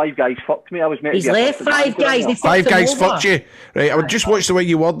saying. 5 guys fucked me. I was meant He's to be a left assistant 5 guys. manager. 5 guys fucked you, right? I would just watch the way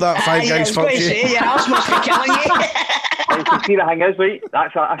you word that. 5 guys fucked you. Your house must be killing you. And you see, the thing is, right,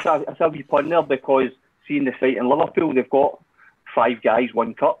 that's a wee pun there, because seeing the site in Liverpool, they've got 5 guys,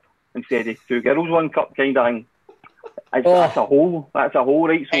 1 cup, instead of 2 girls, 1 cup kind of thing. That's a whole, right? So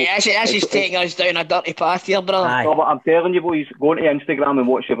That's just taking us down a dirty path here, brother. Aye. No, but I'm telling you, boys, go onto Instagram and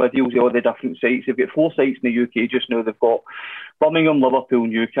watch the videos of all the different sites. They've got 4 sites in the UK just now. They've got Birmingham, Liverpool,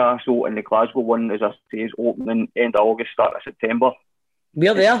 Newcastle, and the Glasgow one, as I say, is opening end of August, start of September.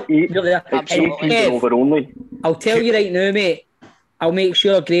 We're there. We're there. It's And 18 Kev, over only. I'll tell you right now, mate. I'll make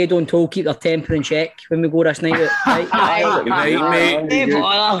sure Grado and Toll keep their temper in check when we go this night out. Right? Right, mate.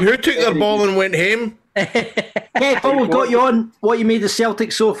 Who took their ball and went home? Kev, while we've got you on, what you made the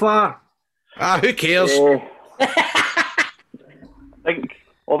Celtics so far? Who cares? I think,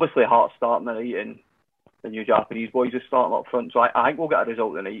 obviously, Hearts starting tonight, and the new Japanese boys are starting up front. So I think we'll get a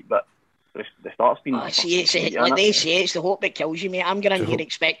result tonight, but the start's been... Like they say, it's the hope that kills you, mate. I'm going in here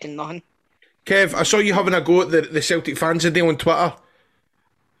expecting nothing. Kev, I saw you having a go at the Celtic fans today on Twitter.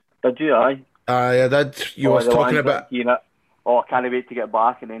 Did you? Aye. I did. You was talking about... I can't wait to get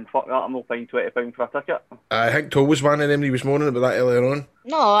back, and then fuck that, I'm not paying £20 for a ticket. I think Toll was one of them. He was moaning about that earlier on.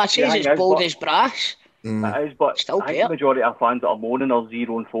 No, I says it's bold as brass. It is, but Still I think the majority of fans that are moaning are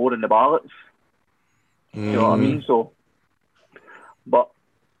 0 and 4 in the ballots. You know what I mean? So, but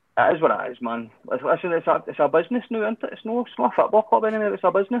it is what it is, man. Listen, it's a business now, isn't it? It's not a football club anymore, it's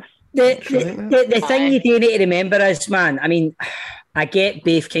a business. The thing you do need to remember is, man, I mean, I get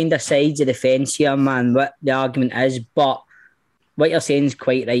both kind of sides of the fence here, man, what the argument is, but what you're saying is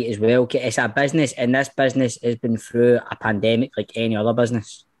quite right as well. It's a business, and this business has been through a pandemic like any other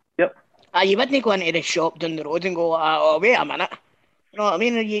business. Yep. You wouldn't go into the shop down the road and go, oh, wait a minute. You know what I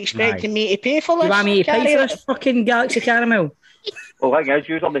mean? Are you expecting me to pay for this? You want me to pay for this fucking Galaxy Caramel? Well, the thing is,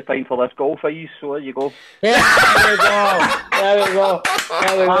 usually paying for this golf fees, so there you go. Yeah, there we go.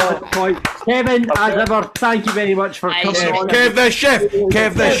 Kevin, as ever, thank you very much for coming on. Kev the chef!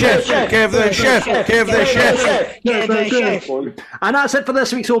 Kev the chef! Kev the chef! Kev the chef! And that's it for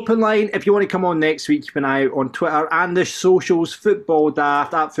this week's Open Line. If you want to come on next week, keep an eye out on Twitter and the socials, Football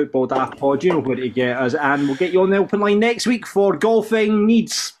Daft, at Football Daft Pod. You know where to get us, and we'll get you on the Open Line next week for golfing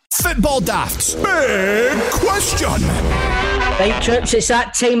needs. Football Daft's big question. Right, troops, it's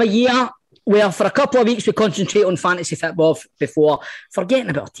that time of year where for a couple of weeks we concentrate on fantasy football before forgetting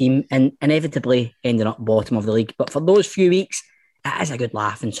about our team and inevitably ending up bottom of the league. But for those few weeks, it is a good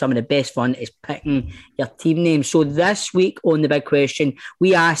laugh, and some of the best fun is picking your team name. So this week on The Big Question,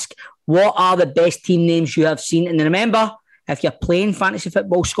 we ask, what are the best team names you have seen? And remember, If you're playing Fantasy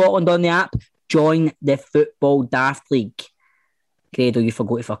Football Scotland on the app, join the Football Daft League. Grado, you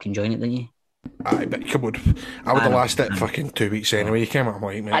forgot to fucking join it, didn't you? Aye, but come on. I would have last it fucking 2 weeks anyway. You came out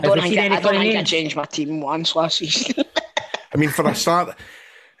right, mate. I don't think I changed my team once last season. I mean, for a start,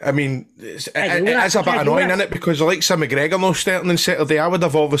 I mean, it's a bit annoying, isn't it? Because I like Sim McGregor no starting on Saturday. I would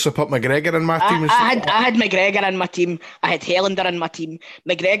have obviously put McGregor in my team. I had McGregor in my team. I had Helander in my team.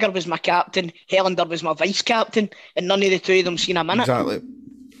 McGregor was my captain. Helander was my vice captain, and none of the two of them seen a minute. Exactly.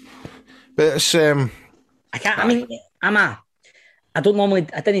 But it's I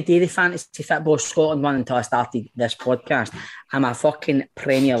didn't do the Fantasy Football Scotland one until I started this podcast. I'm a fucking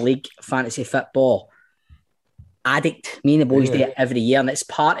Premier League Fantasy Football addict. Me and the boys do it every year, and it's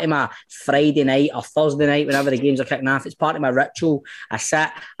part of my Friday night or Thursday night whenever the games are kicking off. It's part of my ritual. I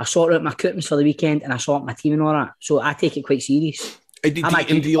sort out my coupons for the weekend, and I sort my team and all that. So I take it quite serious. Do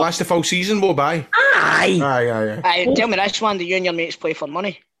you last the full season, Bye. Aye. Tell me this one, do you and your mates play for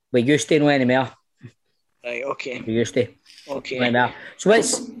money? We used to know anymore. Right, okay. We used to. Okay. Right, so have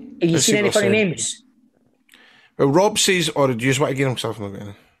you seen any funny names? Well, Rob says, or do you just want to get himself?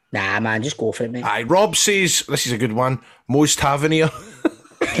 Nah, man, just go for it, mate. Aye, Rob says, this is a good one, Mo's Tavernier.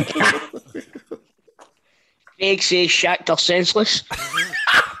 Craig says Shakhtar senseless.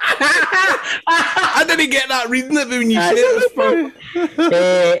 I didn't get that reading it when you said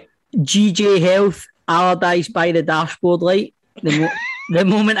it. GJ Health, Allardyce by the dashboard light. The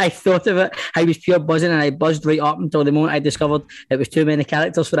moment I thought of it, I was pure buzzing, and I buzzed right up until the moment I discovered it was too many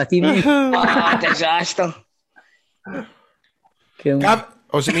characters for a team name. Disaster. Cool.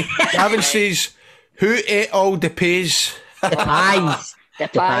 Was it me? Gavin says, who ate all the pies? The pies. The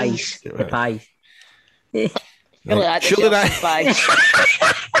pies. The pies.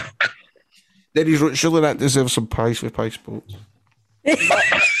 Surely that deserves some pies with Pie Sports.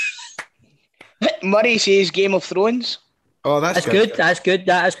 Murray says Game of Thrones. Oh, that's good. That's good.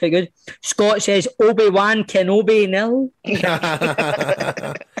 That is quite good. Scott says Obi-Wan Kenobi nil.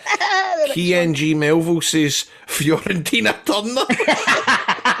 PNG Melville says Fiorentina Turner.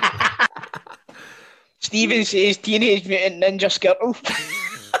 Stephen says Teenage Mutant Ninja Skirtle.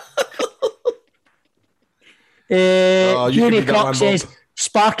 Yuri Cox says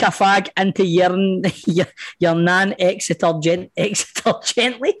spark a fag into your nan Exeter gently.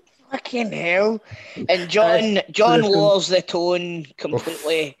 Fucking hell. And John lowers the tone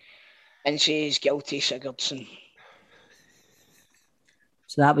completely and says guilty Sigurdsson.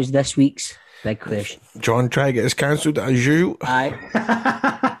 So that was this week's big question. John, try to get us cancelled as you.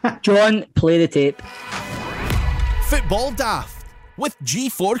 Aye. John, play the tape. Football Daft with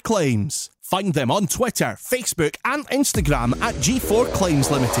G4 Claims. Find them on Twitter, Facebook and Instagram at G4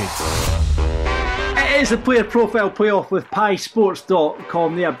 Claims Limited. It is the Player Profile Playoff with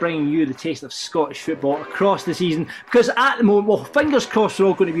PieSports.com. They are bringing you the taste of Scottish football across the season, because at the moment, well, fingers crossed we're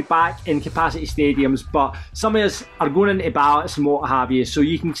all going to be back in capacity stadiums, but some of us are going into ballots and what have you, so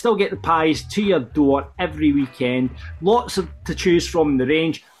you can still get the pies to your door every weekend. Lots to choose from in the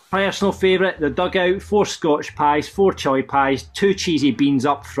range. Personal favourite, the Dugout, 4 Scotch pies, 4 chili pies, 2 cheesy beans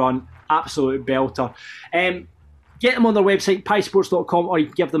up front. Absolute belter. Get them on their website, piesports.com, or you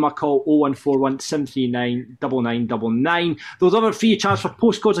can give them a call, 0141 739 9999. They'll deliver free of charge for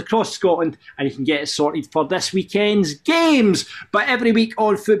postcodes across Scotland, and you can get it sorted for this weekend's games. But every week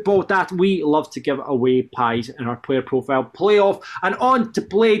on Football Daft, we love to give away pies in our Player Profile Playoff. And on to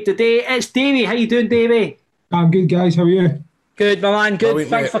play today, it's Davey. How you doing, Davey? I'm good, guys. How are you? Good, my man. Good.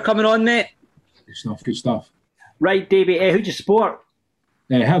 Thanks for coming on, mate. Good stuff. Right, Davey, who do you support?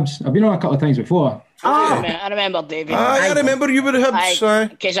 Hibs. I've been on a couple of times before. I remember David. I remember you were Hibs.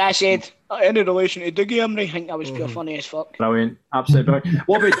 Because I said, any relation to Dougie Emery, I think that was pure funny as fuck. Brilliant. Absolutely brilliant.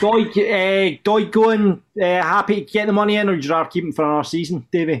 What about Doig? Doig going, happy to get the money in, or would you rather keep him for another season,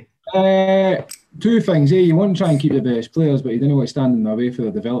 Davey? 2 things. You want to try and keep the best players, but you don't know what's standing in their way for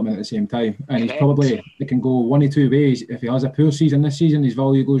the development at the same time. And he's probably, it can go one of 2 ways. If he has a poor season this season, his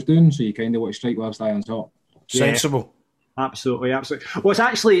value goes down, so you kind of want to strike while staying on top. Sensible. Absolutely. Well, it's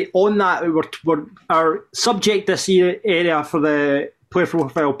actually on that, we're our subject this area for the Player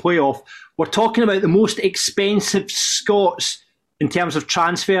Profile Playoff. We're talking about the most expensive Scots in terms of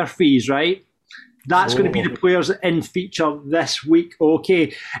transfer fees, right? That's going to be the players in feature this week.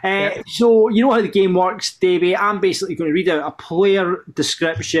 Okay. So you know how the game works, Davey. I'm basically going to read out a player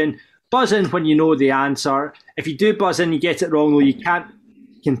description. Buzz in when you know the answer. If you do buzz in, you get it wrong, though, you can't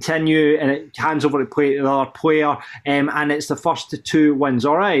continue, and it hands over to play to the other player, and it's the first to 2 wins.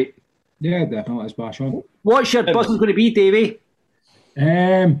 All right? Yeah, definitely. Let's bash on. What's your buzzing going to be, Davey?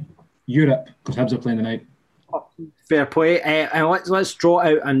 Europe, because Hibs are playing tonight. Fair play. And let's draw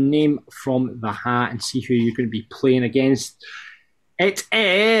out a name from the hat and see who you're going to be playing against. It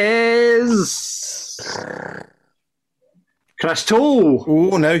is Chris Toll.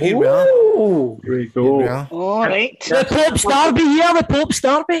 Oh, now here we are. Here we go. All right. The Pope's Derby here, the Pope's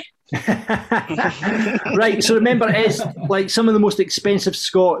Derby. Right, so remember, it's like some of the most expensive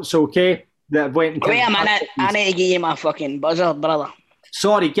Scots, okay, that went into... Wait a minute. I need to give you my fucking buzzer, brother.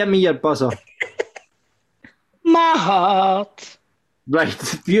 Sorry, give me your buzzer. My heart.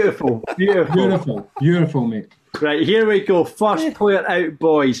 Right, beautiful. Beautiful, mate. Right, here we go. First player out,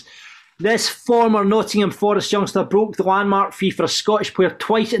 boys. This former Nottingham Forest youngster broke the landmark fee for a Scottish player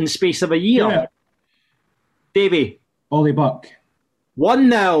twice in the space of a year. Yeah. Davey. Ollie Buck.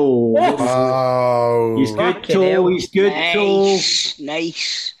 1-0. Wow. He's good, Joe. He's good, Joe.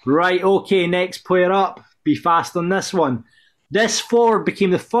 Nice. Right, okay, next player up. Be fast on this one. This forward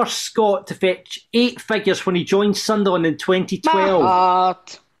became the first Scot to fetch 8 figures when he joined Sunderland in 2012. My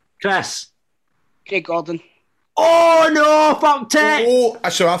heart. Chris. Craig Gordon. Oh no, fucked it! Oh,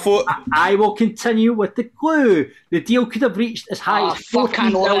 that's what I thought. I will continue with the clue. The deal could have reached as high as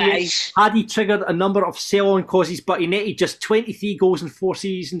 14 million had he triggered a number of sell-on clauses, but he netted just 23 goals in 4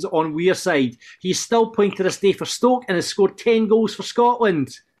 seasons on Wearside. He is still playing to this day for Stoke and has scored 10 goals for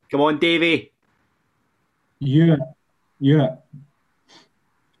Scotland. Come on, Davey. Yeah.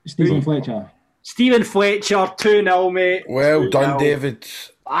 Stephen Fletcher. Stephen Fletcher, 2-0, mate. Well done, David.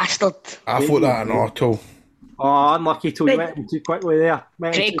 Bastard. I thought that an auto. Oh, unlucky till you went in too quickly there.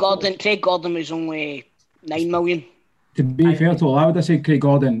 Craig Gordon was only 9 million. To be fair to all, I would have said Craig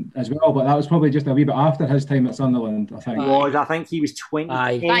Gordon as well, but that was probably just a wee bit after his time at Sunderland, I think. I think he was 20.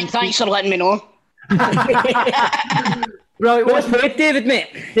 Thanks for letting me know. Right, what's played, David, mate?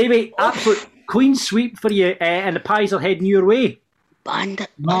 David, absolute clean sweep for you, and the Pies are heading your way.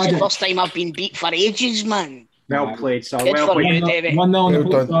 Bandit. That's the first time I've been beat for ages, man. Well played, sir. Good Well for played. you, David. 1-0 on the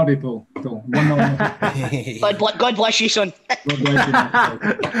Pope's Derby, Paul. 1-0. God bless you, son.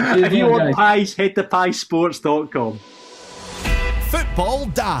 If you want pies, head to piesports.com. Football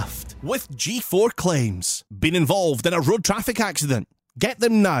Daft with G4 Claims. Been involved in a road traffic accident? Get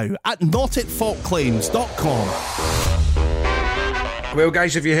them now at notitfaultclaims.com. Well,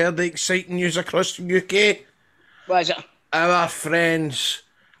 guys, have you heard the exciting news across the UK? What is it? Our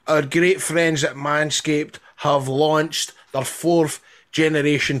great friends at Manscaped have launched their 4th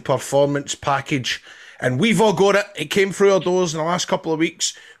generation performance package. And we've all got it. It came through our doors in the last couple of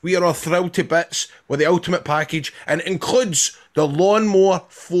weeks. We are all thrilled to bits with the ultimate package, and it includes the Lawnmower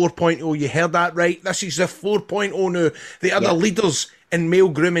 4.0. You heard that right. This is the 4.0 now. They are the leaders in male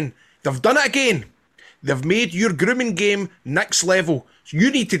grooming. They've done it again. They've made your grooming game next level. So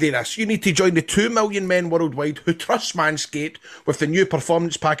you need to do this. You need to join the 2 million men worldwide who trust Manscaped with the new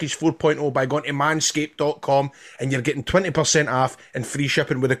Performance Package 4.0 by going to manscaped.com, and you're getting 20% off and free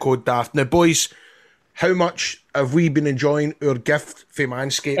shipping with the code DAFT. Now, boys, how much have we been enjoying our gift for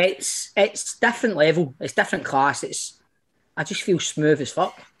Manscaped? It's different level. It's different class. I just feel smooth as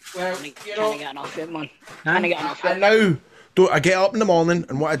fuck. Well, you know, can't get enough of it, man. Can't get enough of it. And now, I get up in the morning,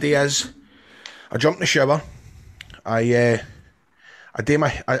 and what I do is I jump in the shower. I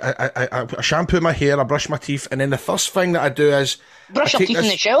shampoo my hair, I brush my teeth, and then the first thing that I do is brush your teeth in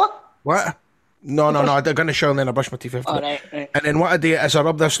the shower. What? No. I go in the shower and then I brush my teeth after. Right. And then what I do is I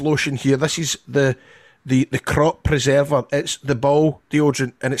rub this lotion here. This is the crop preserver. It's the ball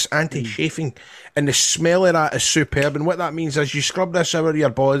deodorant, and it's anti-chafing, and the smell of that is superb. And what that means is you scrub this over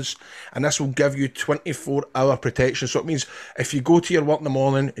your balls, and this will give you 24-hour protection. So it means if you go to your work in the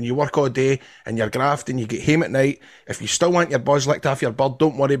morning and you work all day and you're grafting, you get home at night, if you still want your buzz licked off your bird,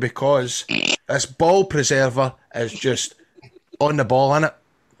 don't worry, because this ball preserver is just on the ball, innit?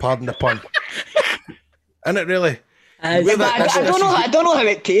 Pardon the pun. Isn't it really? I don't know how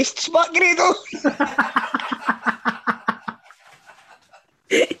it tastes, but Grado.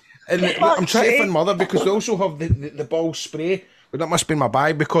 And I'm trying to find mother, because they also have the ball spray. But that must be my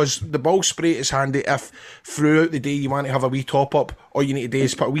bag, because the ball spray is handy if throughout the day you want to have a wee top up. All you need to do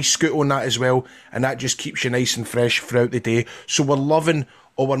is put a wee scoot on that as well, and that just keeps you nice and fresh throughout the day. So we're loving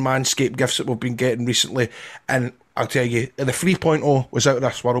all our Manscaped gifts that we've been getting recently, and I'll tell you, the 3.0 was out of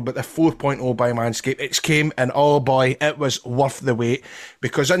this world, but the 4.0 by Manscaped, it came, and oh boy, it was worth the wait,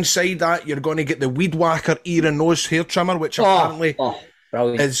 because inside that you're going to get the Weed Whacker ear and nose hair trimmer, which apparently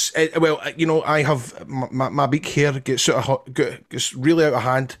is, well, you know, I have my beak hair gets really out of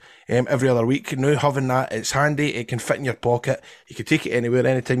hand every other week. Now having that, it's handy. It can fit in your pocket. You can take it anywhere,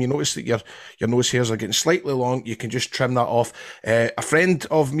 anytime you notice that your nose hairs are getting slightly long. You can just trim that off. A friend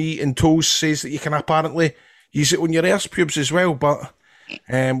of me in Toes says that you can apparently use it on your arse pubes as well, but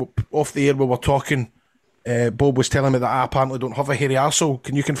off the air we were talking Bob was telling me that I apparently don't have a hairy arsehole.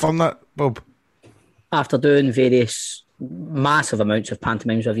 Can you confirm that, Bob? After doing various massive amounts of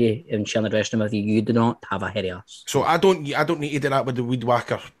pantomimes with you and sharing the restroom with you, you do not have a hairy arse. So I don't need to do that with the weed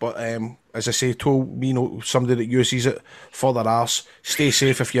whacker. But as I say, told me, somebody that uses it for their arse. Stay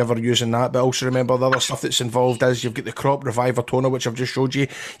safe if you're ever using that. But also remember the other stuff that's involved is you've got the Crop Reviver toner, which I've just showed you.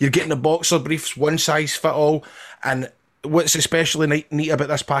 You're getting the boxer briefs, one size fit all, and what's especially neat about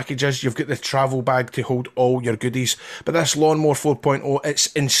this package is you've got the travel bag to hold all your goodies. But this Lawnmower 4.0, it's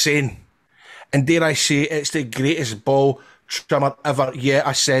insane. And dare I say, it's the greatest ball trimmer ever. Yeah,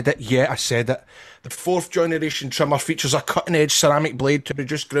 I said it. The 4th generation trimmer features a cutting-edge ceramic blade to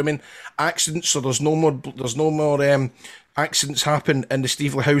reduce grooming accidents, so there's no more accidents happen in the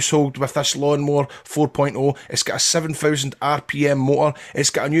Steveley household with this Lawnmower 4.0. It's got a 7,000 RPM motor. It's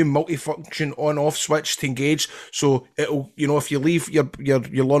got a new multifunction on-off switch to engage, so it'll, if you leave your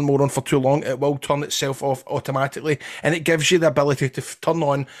lawnmower on for too long, it will turn itself off automatically, and it gives you the ability to turn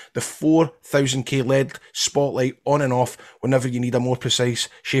on the 4000K LED spotlight on and off whenever you need a more precise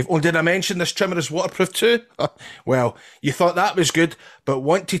shave. Oh, did I mention this trimmer is waterproof too? Well, you thought that was good, but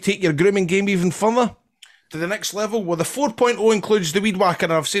want to take your grooming game even further to the next level? Well, the 4.0 includes the Weed Whacker,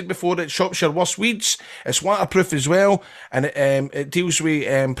 and I've said before it chops your worst weeds. It's waterproof as well, and it deals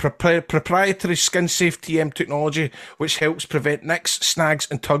with proprietary skin-safe TM technology, which helps prevent nicks, snags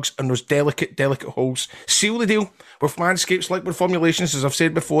and tugs in those delicate holes. Seal the deal with Manscaped's liquid formulations. As I've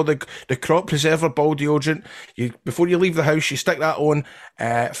said before, the Crop Preserver Ball Deodorant. Before you leave the house, you stick that on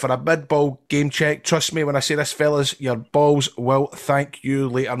for a mid-ball game check. Trust me when I say this, fellas, your balls will thank you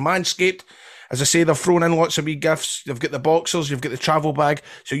later. Manscaped, as I say, they've thrown in lots of wee gifts. You've got the boxers, you've got the travel bag,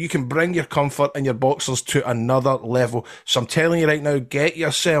 so you can bring your comfort and your boxers to another level. So I'm telling you right now, get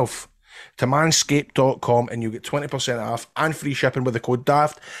yourself to manscaped.com and you'll get 20% off and free shipping with the code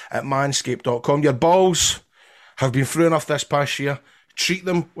DAFT at manscaped.com. Your balls have been through enough this past year. Treat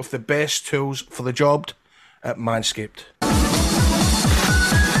them with the best tools for the job at Manscaped.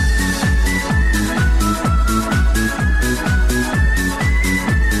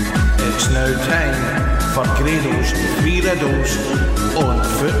 Now time for Grado's 3 riddles on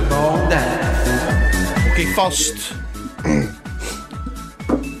Football Death. Okay, first,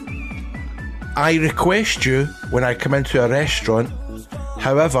 I request you when I come into a restaurant,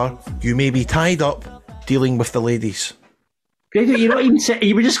 however, you may be tied up dealing with the ladies. Grado, you're not even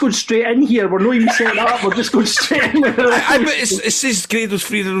you were just going straight in here. We're not even setting up. We're just going straight in. But it says Grado's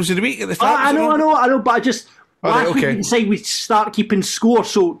 3 riddles of the week at the start. I know, but I just... Last week we decided we'd start keeping score,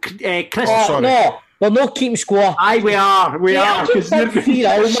 so Chris... No, we're not keeping score. Aye, we are, because you're good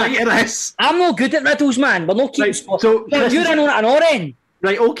at this. I'm not good at riddles, man. We're not keeping score. So you're in on it on our end.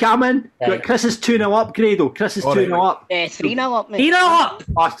 Right, okay, I'm in. Right. Chris is 2-0 up, Grado. Chris is 2-0 up. 3-0 up, mate. 3-0 up!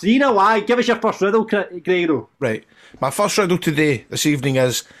 3-0, aye. Give us your first riddle, Grado. Right. My first riddle this evening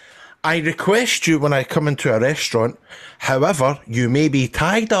is, I request you when I come into a restaurant, however, you may be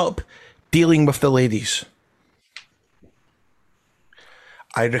tied up dealing with the ladies.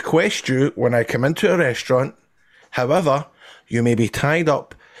 I request you when I come into a restaurant, however, you may be tied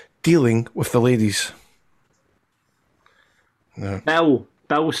up dealing with the ladies. No.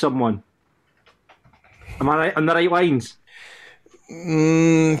 Bill someone. Am I right on the right lines?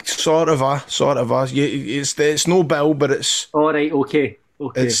 Sort of. It's no Bill, but it's... All right, okay.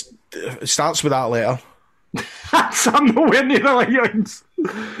 It starts with that letter. I'm nowhere near the lines.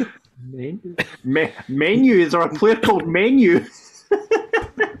 Menu. Is there a player called Menu?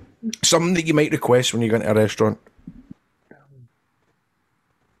 Something that you might request when you go into a restaurant.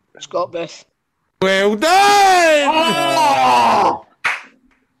 Scott Beth. Well done! Oh!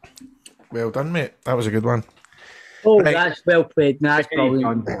 Well done, mate. That was a good one. Oh, right. That's well played. That's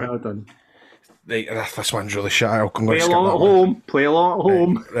brilliant. Well done. Right, this one's really shit. Play along at home. Play along at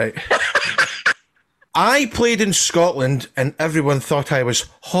home. Right. I played in Scotland and everyone thought I was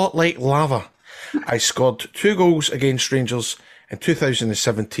hot like lava. I scored 2 goals against Rangers in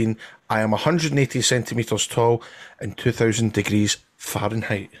 2017. I am 180 centimetres tall and 2,000 degrees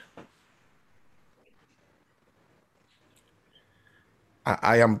Fahrenheit.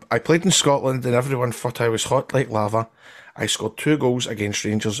 I played in Scotland and everyone thought I was hot like lava. I scored 2 goals against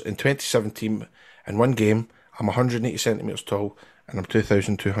Rangers in 2017 in 1 game. I'm 180 centimetres tall and I'm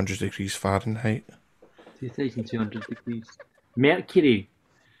 2,200 degrees Fahrenheit. 2,200 degrees. Mercury?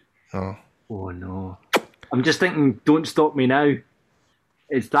 No. Oh no. I'm just thinking, Don't Stop Me Now.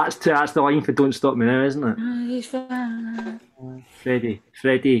 That's the line for Don't Stop Me Now, isn't it?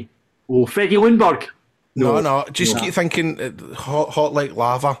 Freddie. Oh, Freddie Lundberg. No. Just keep thinking hot like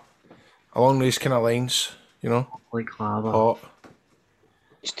lava. Along these kind of lines, you know? Like lava. Hot.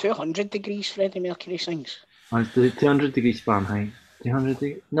 It's 200 degrees Freddie Mercury sings. Oh, it's 200 degrees Fahrenheit. 200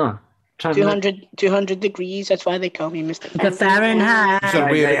 degrees? No. 200 degrees, that's why they call me Mr. The Fahrenheit. Sir,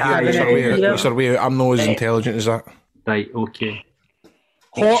 wait, I'm not as intelligent as that. Right, okay.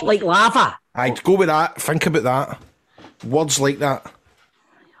 Hot like lava. I'd go with that. Think about that. Words like that.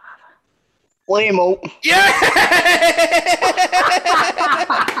 Play him out. Yeah!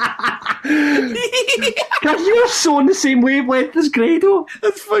 Because you're so on the same wavelength as Grado.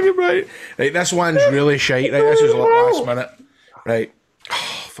 That's fucking right. Right, this one's really shite. Right, this is like last minute. Right.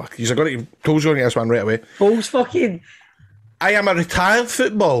 Oh, fuck. You're going to told you on this one right away. Paul's fucking. I am a retired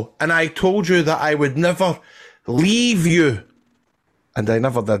football, and I told you that I would never leave you. And I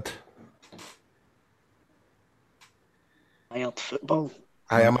never did. Retired football.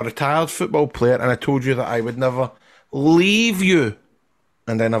 I am a retired football player, and I told you that I would never leave you.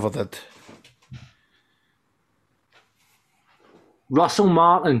 And I never did. Russell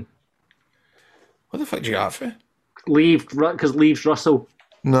Martin. What the fuck did you get for? Because leaves Russell.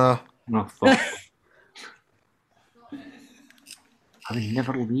 Nah. No, fuck. I would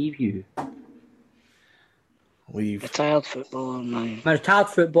never leave you. Leave. Retired footballer, man. I'm a retired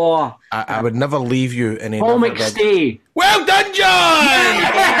footballer. I would never leave you. And Paul McStay. Well done, John!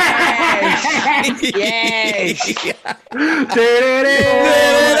 Yes!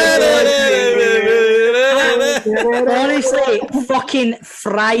 Honestly, fucking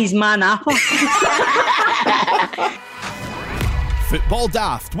fries man apple. Football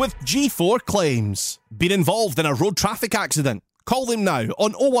Daft with G4 Claims. Been involved in a road traffic accident? Call them now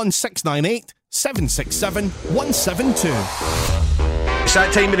on 01698 767 172. It's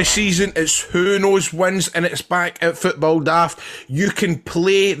that time of the season. It's Who Knows Wins, and it's back at Football Daft. You can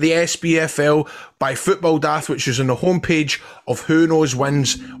play the SPFL by Football Daft, which is on the homepage of Who Knows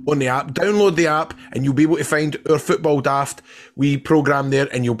Wins on the app. Download the app and you'll be able to find our Football Daft wee programme there,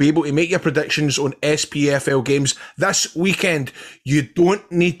 and you'll be able to make your predictions on SPFL games this weekend. You don't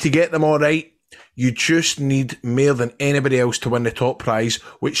need to get them all right. You just need more than anybody else to win the top prize,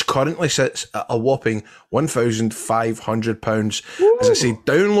 which currently sits at a whopping £1,500. As I say,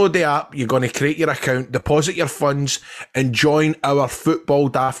 download the app, you're going to create your account, deposit your funds, and join our Football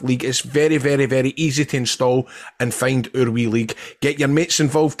Daft League. It's very, very, very easy to install and find our wee league. Get your mates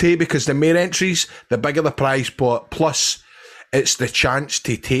involved too, because the more entries, the bigger the prize pot. Plus, it's the chance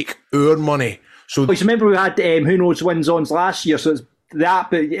to take our money. So, remember we had Who Knows Wins on last year, so it's the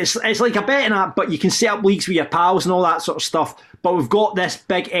app, it's like a betting app, but you can set up leagues with your pals and all that sort of stuff. But we've got this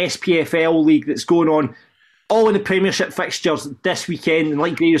big SPFL league that's going on, all in the Premiership fixtures this weekend, and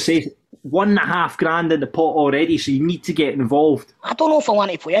like Grado says, $1,500 in the pot already, so you need to get involved. I don't know if I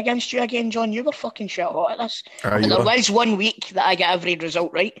want to play against you again, John. You were fucking shit hot at this. And there was 1 week that I got every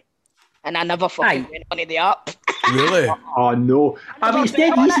result right, and I never fucking went onto the app. Really? Oh no. I mean, it's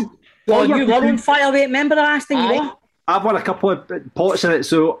dead easy. Well, you were on fire, mate. Remember the last thing you were? I've won a couple of pots in it,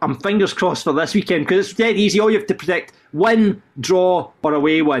 so I'm fingers crossed for this weekend, because it's dead easy. All you have to predict: win, draw, or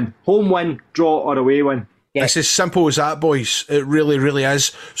away win. Home win, draw, or away win. Yeah. It's as simple as that, boys. It really, really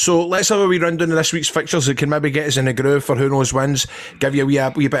is. So let's have a wee rundown of this week's fixtures that can maybe get us in the groove for Who Knows Wins, give you a wee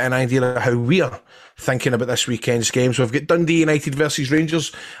bit of an idea of how we're thinking about this weekend's games. We've got Dundee United versus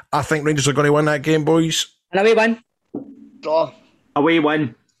Rangers. I think Rangers are going to win that game, boys. An away win. Draw. Away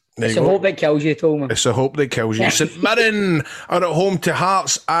win. It's a hope that kills you, Tom. It's a hope that kills you. St Mirren are at home to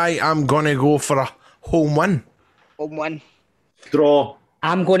Hearts. I am going to go for a home win. Home win. Draw.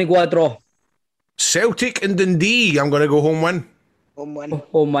 I'm going to go a draw. Celtic and Dundee. I'm going to go home win. Home win.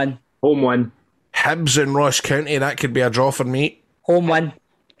 Home win. Home win. Hibs and Ross County. That could be a draw for me. Home win.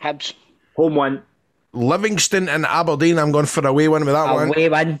 Hibs. Home win. Livingston and Aberdeen. I'm going for a away win with that one. Away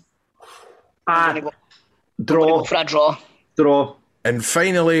win. Draw. Go for a draw. Draw. And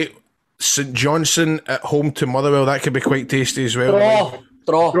finally, St Johnstone at home to Motherwell. That could be quite tasty as well.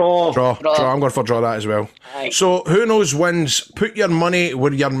 Draw. I'm going for draw that as well. Aye. So, Who Knows Wins? Put your money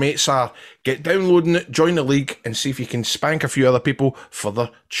where your mates are. Get downloading it, join the league, and see if you can spank a few other people for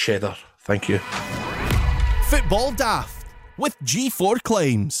the cheddar. Thank you. Football Daft with G4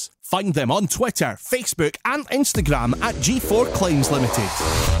 Claims. Find them on Twitter, Facebook, and Instagram at G4 Claims Limited.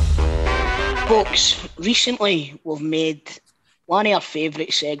 Folks, recently we've made one of our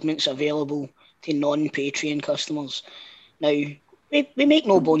favourite segments available to non-Patreon customers. Now, we make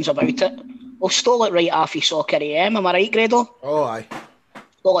no bones about it. We've stole it right off of Soccer AM, am I right, Grado? Oh, aye.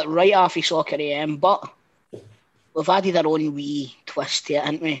 Stole it right off of Soccer AM, but we've added our own wee twist to it,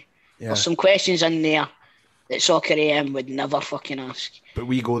 haven't we? Yeah. There's some questions in there that Soccer AM would never fucking ask. But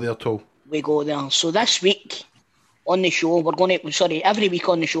we go there too. We go there. So this week on the show, every week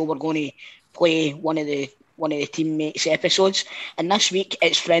on the show, we're going to play one of the one of the teammates' episodes. And this week,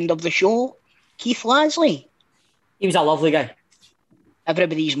 it's friend of the show, Keith Lasley. He was a lovely guy.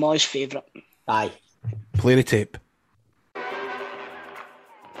 Everybody's Mo's favourite. Aye. Play the tape.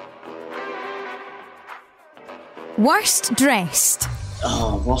 Worst dressed.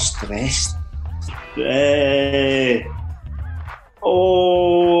 Oh, worst dressed.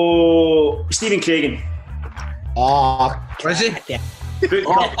 Oh, Stephen Craigan. Oh, is he?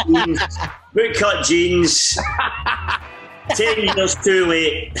 Bootcut jeans. 10 years too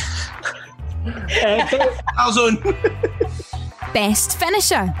late. Best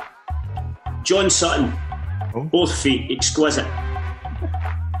finisher. John Sutton. Both feet, exquisite.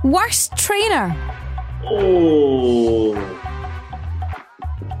 Worst trainer.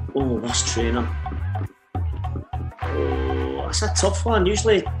 Worst trainer. Oh, that's a tough one.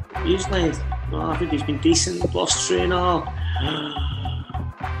 Usually, everybody's been decent. Worst trainer.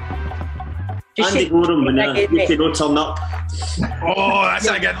 Andy Gorham, when you don't turn up. Oh, that's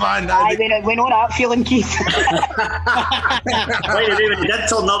a good one. We know that feeling, Keith. When he did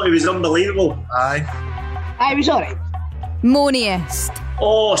turn up, he was unbelievable. Aye, he was alright. Moniest.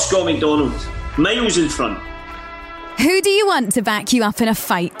 Oh, Scott McDonald. Miles in front. Who do you want to back you up in a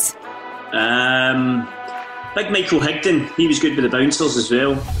fight? Big Michael Higdon. He was good with the bouncers as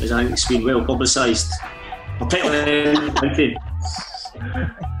well, as I think it's been well publicised.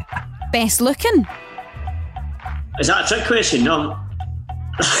 Best looking. Is that a trick question? No.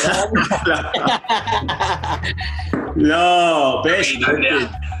 No, best looking.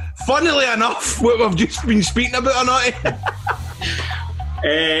 Funnily enough, what we've just been speaking about or not?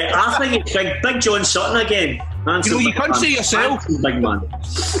 I think it's big John Sutton again. You can't say yourself. Big man.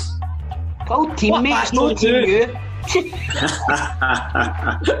 Called teammates, no team you.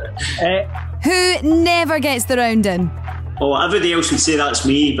 Who never gets the round in? Oh, everybody else would say that's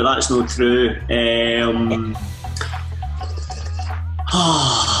me, but that's not true.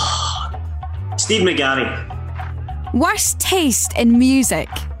 Steve McGarry. Worst taste in music.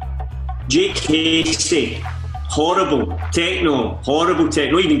 Jake Hasty. Horrible techno,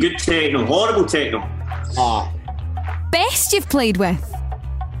 even good techno, horrible techno. Best you've played with.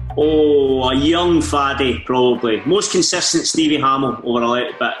 Oh, a young Faddy, probably. Most consistent Stevie Hamill over a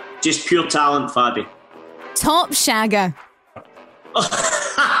little bit. Just pure talent, Faddy. Top shagger.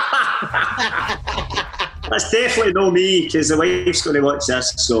 That's definitely not me, because the wife's going to watch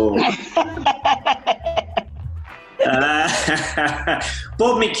this, so...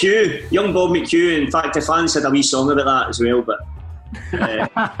 Bob McHugh, young Bob McHugh. In fact, the fans had a wee song about that as well, but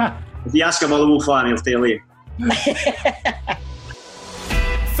if you ask a Motherwell fan, he'll tell you.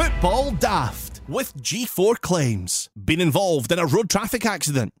 Football Daft with G4 Claims. Been involved in a road traffic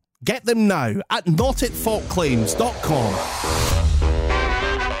accident? Get them now at notitfaultclaims.com.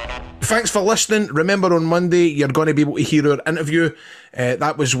 Thanks for listening. Remember, on Monday you're going to be able to hear our interview.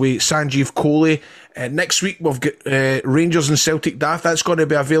 That was with Sanjeev Kohli. Next week we've got Rangers and Celtic Daft. That's going to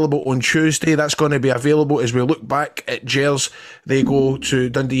be available on Tuesday. That's going to be available as we look back at Gers. They go to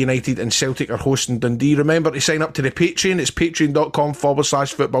Dundee United and Celtic are hosting Dundee. Remember to sign up to the Patreon. It's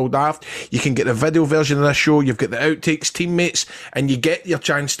patreon.com/football daft. You can get the video version of this show. You've got the outtakes, teammates, and you get your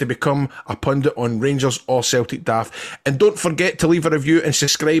chance to become a pundit on Rangers or Celtic Daft. And don't forget to leave a review and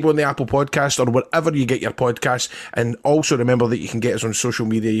subscribe on the Apple Podcast or wherever you get your podcasts. And also remember that you can get us on social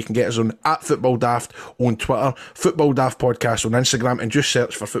media. You can get us on @FootballDaft on Twitter, Football Daft Podcast on Instagram, and just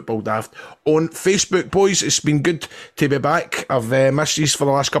search for Football Daft on Facebook. Boys, it's been good to be back. I've missed these for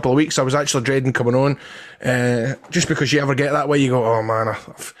the last couple of weeks. I was actually dreading coming on, just because you ever get that way, you go, oh man,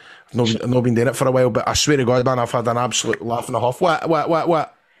 I've not been doing it for a while, but I swear to God, man, I've had an absolute laugh and a half.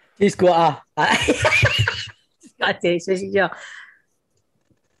 What? Just got a text message here.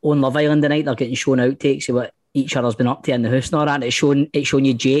 On Love Island tonight, they're getting shown outtakes of what each other's been up to in the house and all that, and it's showing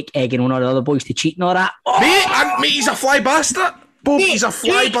you Jake egging on all the other boys to cheat and all that. Oh! Mate, he's a fly bastard. Bob, he's a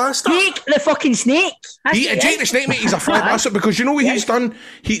fly bastard. Jake the fucking snake. Jake the snake, mate, he's a fly bastard, because you know what he's done?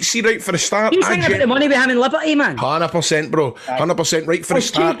 See, right for the start. He's thinking about the money we have in Liberty, man. 100%, bro. 100% right for the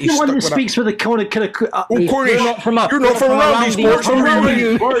start. He's the one that speaks with the kind of Corey, you're not from around these sports.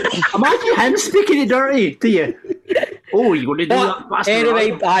 Imagine him speaking dirty to you. Oh, you're going to do that?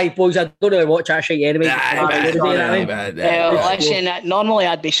 Anyway, aye, boys, I don't really watch that shit anyway. Listen, normally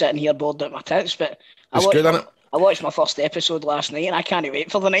I'd be sitting here bored out my tits, but it's good, isn't it? I watched my first episode last night and I can't wait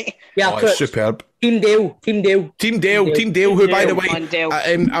for the night. Yeah, it's superb. Team Dale, who, by the way,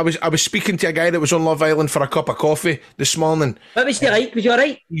 I was speaking to a guy that was on Love Island for a cup of coffee this morning. What was he like? Was you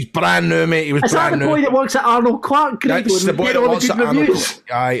alright? He's brand new, mate. He was brand new. Is that the boy that works at Arnold Clark? That's the boy that works at Arnold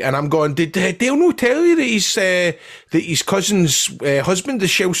Clark. Aye, and I'm going, did Dale no tell you that his cousin's husband is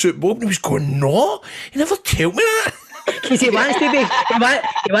Shell Suit Bob? And he was going, no, he never told me that. Because he wants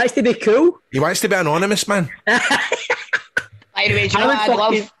to be cool. He wants to be anonymous, man. Anyway, do you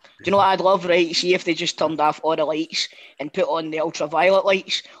know what I'd love, right? See if they just turned off all the lights and put on the ultraviolet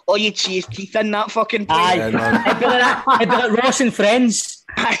lights. All you'd see is teeth in that fucking place. Aye, it'd be like Ross and Friends.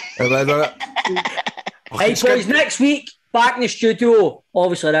 Right, boys, next week, back in the studio.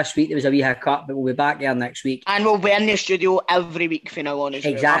 Obviously, this week there was a wee hiccup, but we'll be back there next week. And we'll be in the studio every week from now on as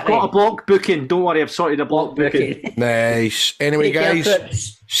well. Exactly. I've got a block booking. Don't worry, I've sorted a block booking. Nice. Anyway,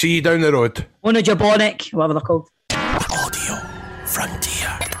 guys, see you down the road. On a Jabonic, whatever they're called. Audio Front.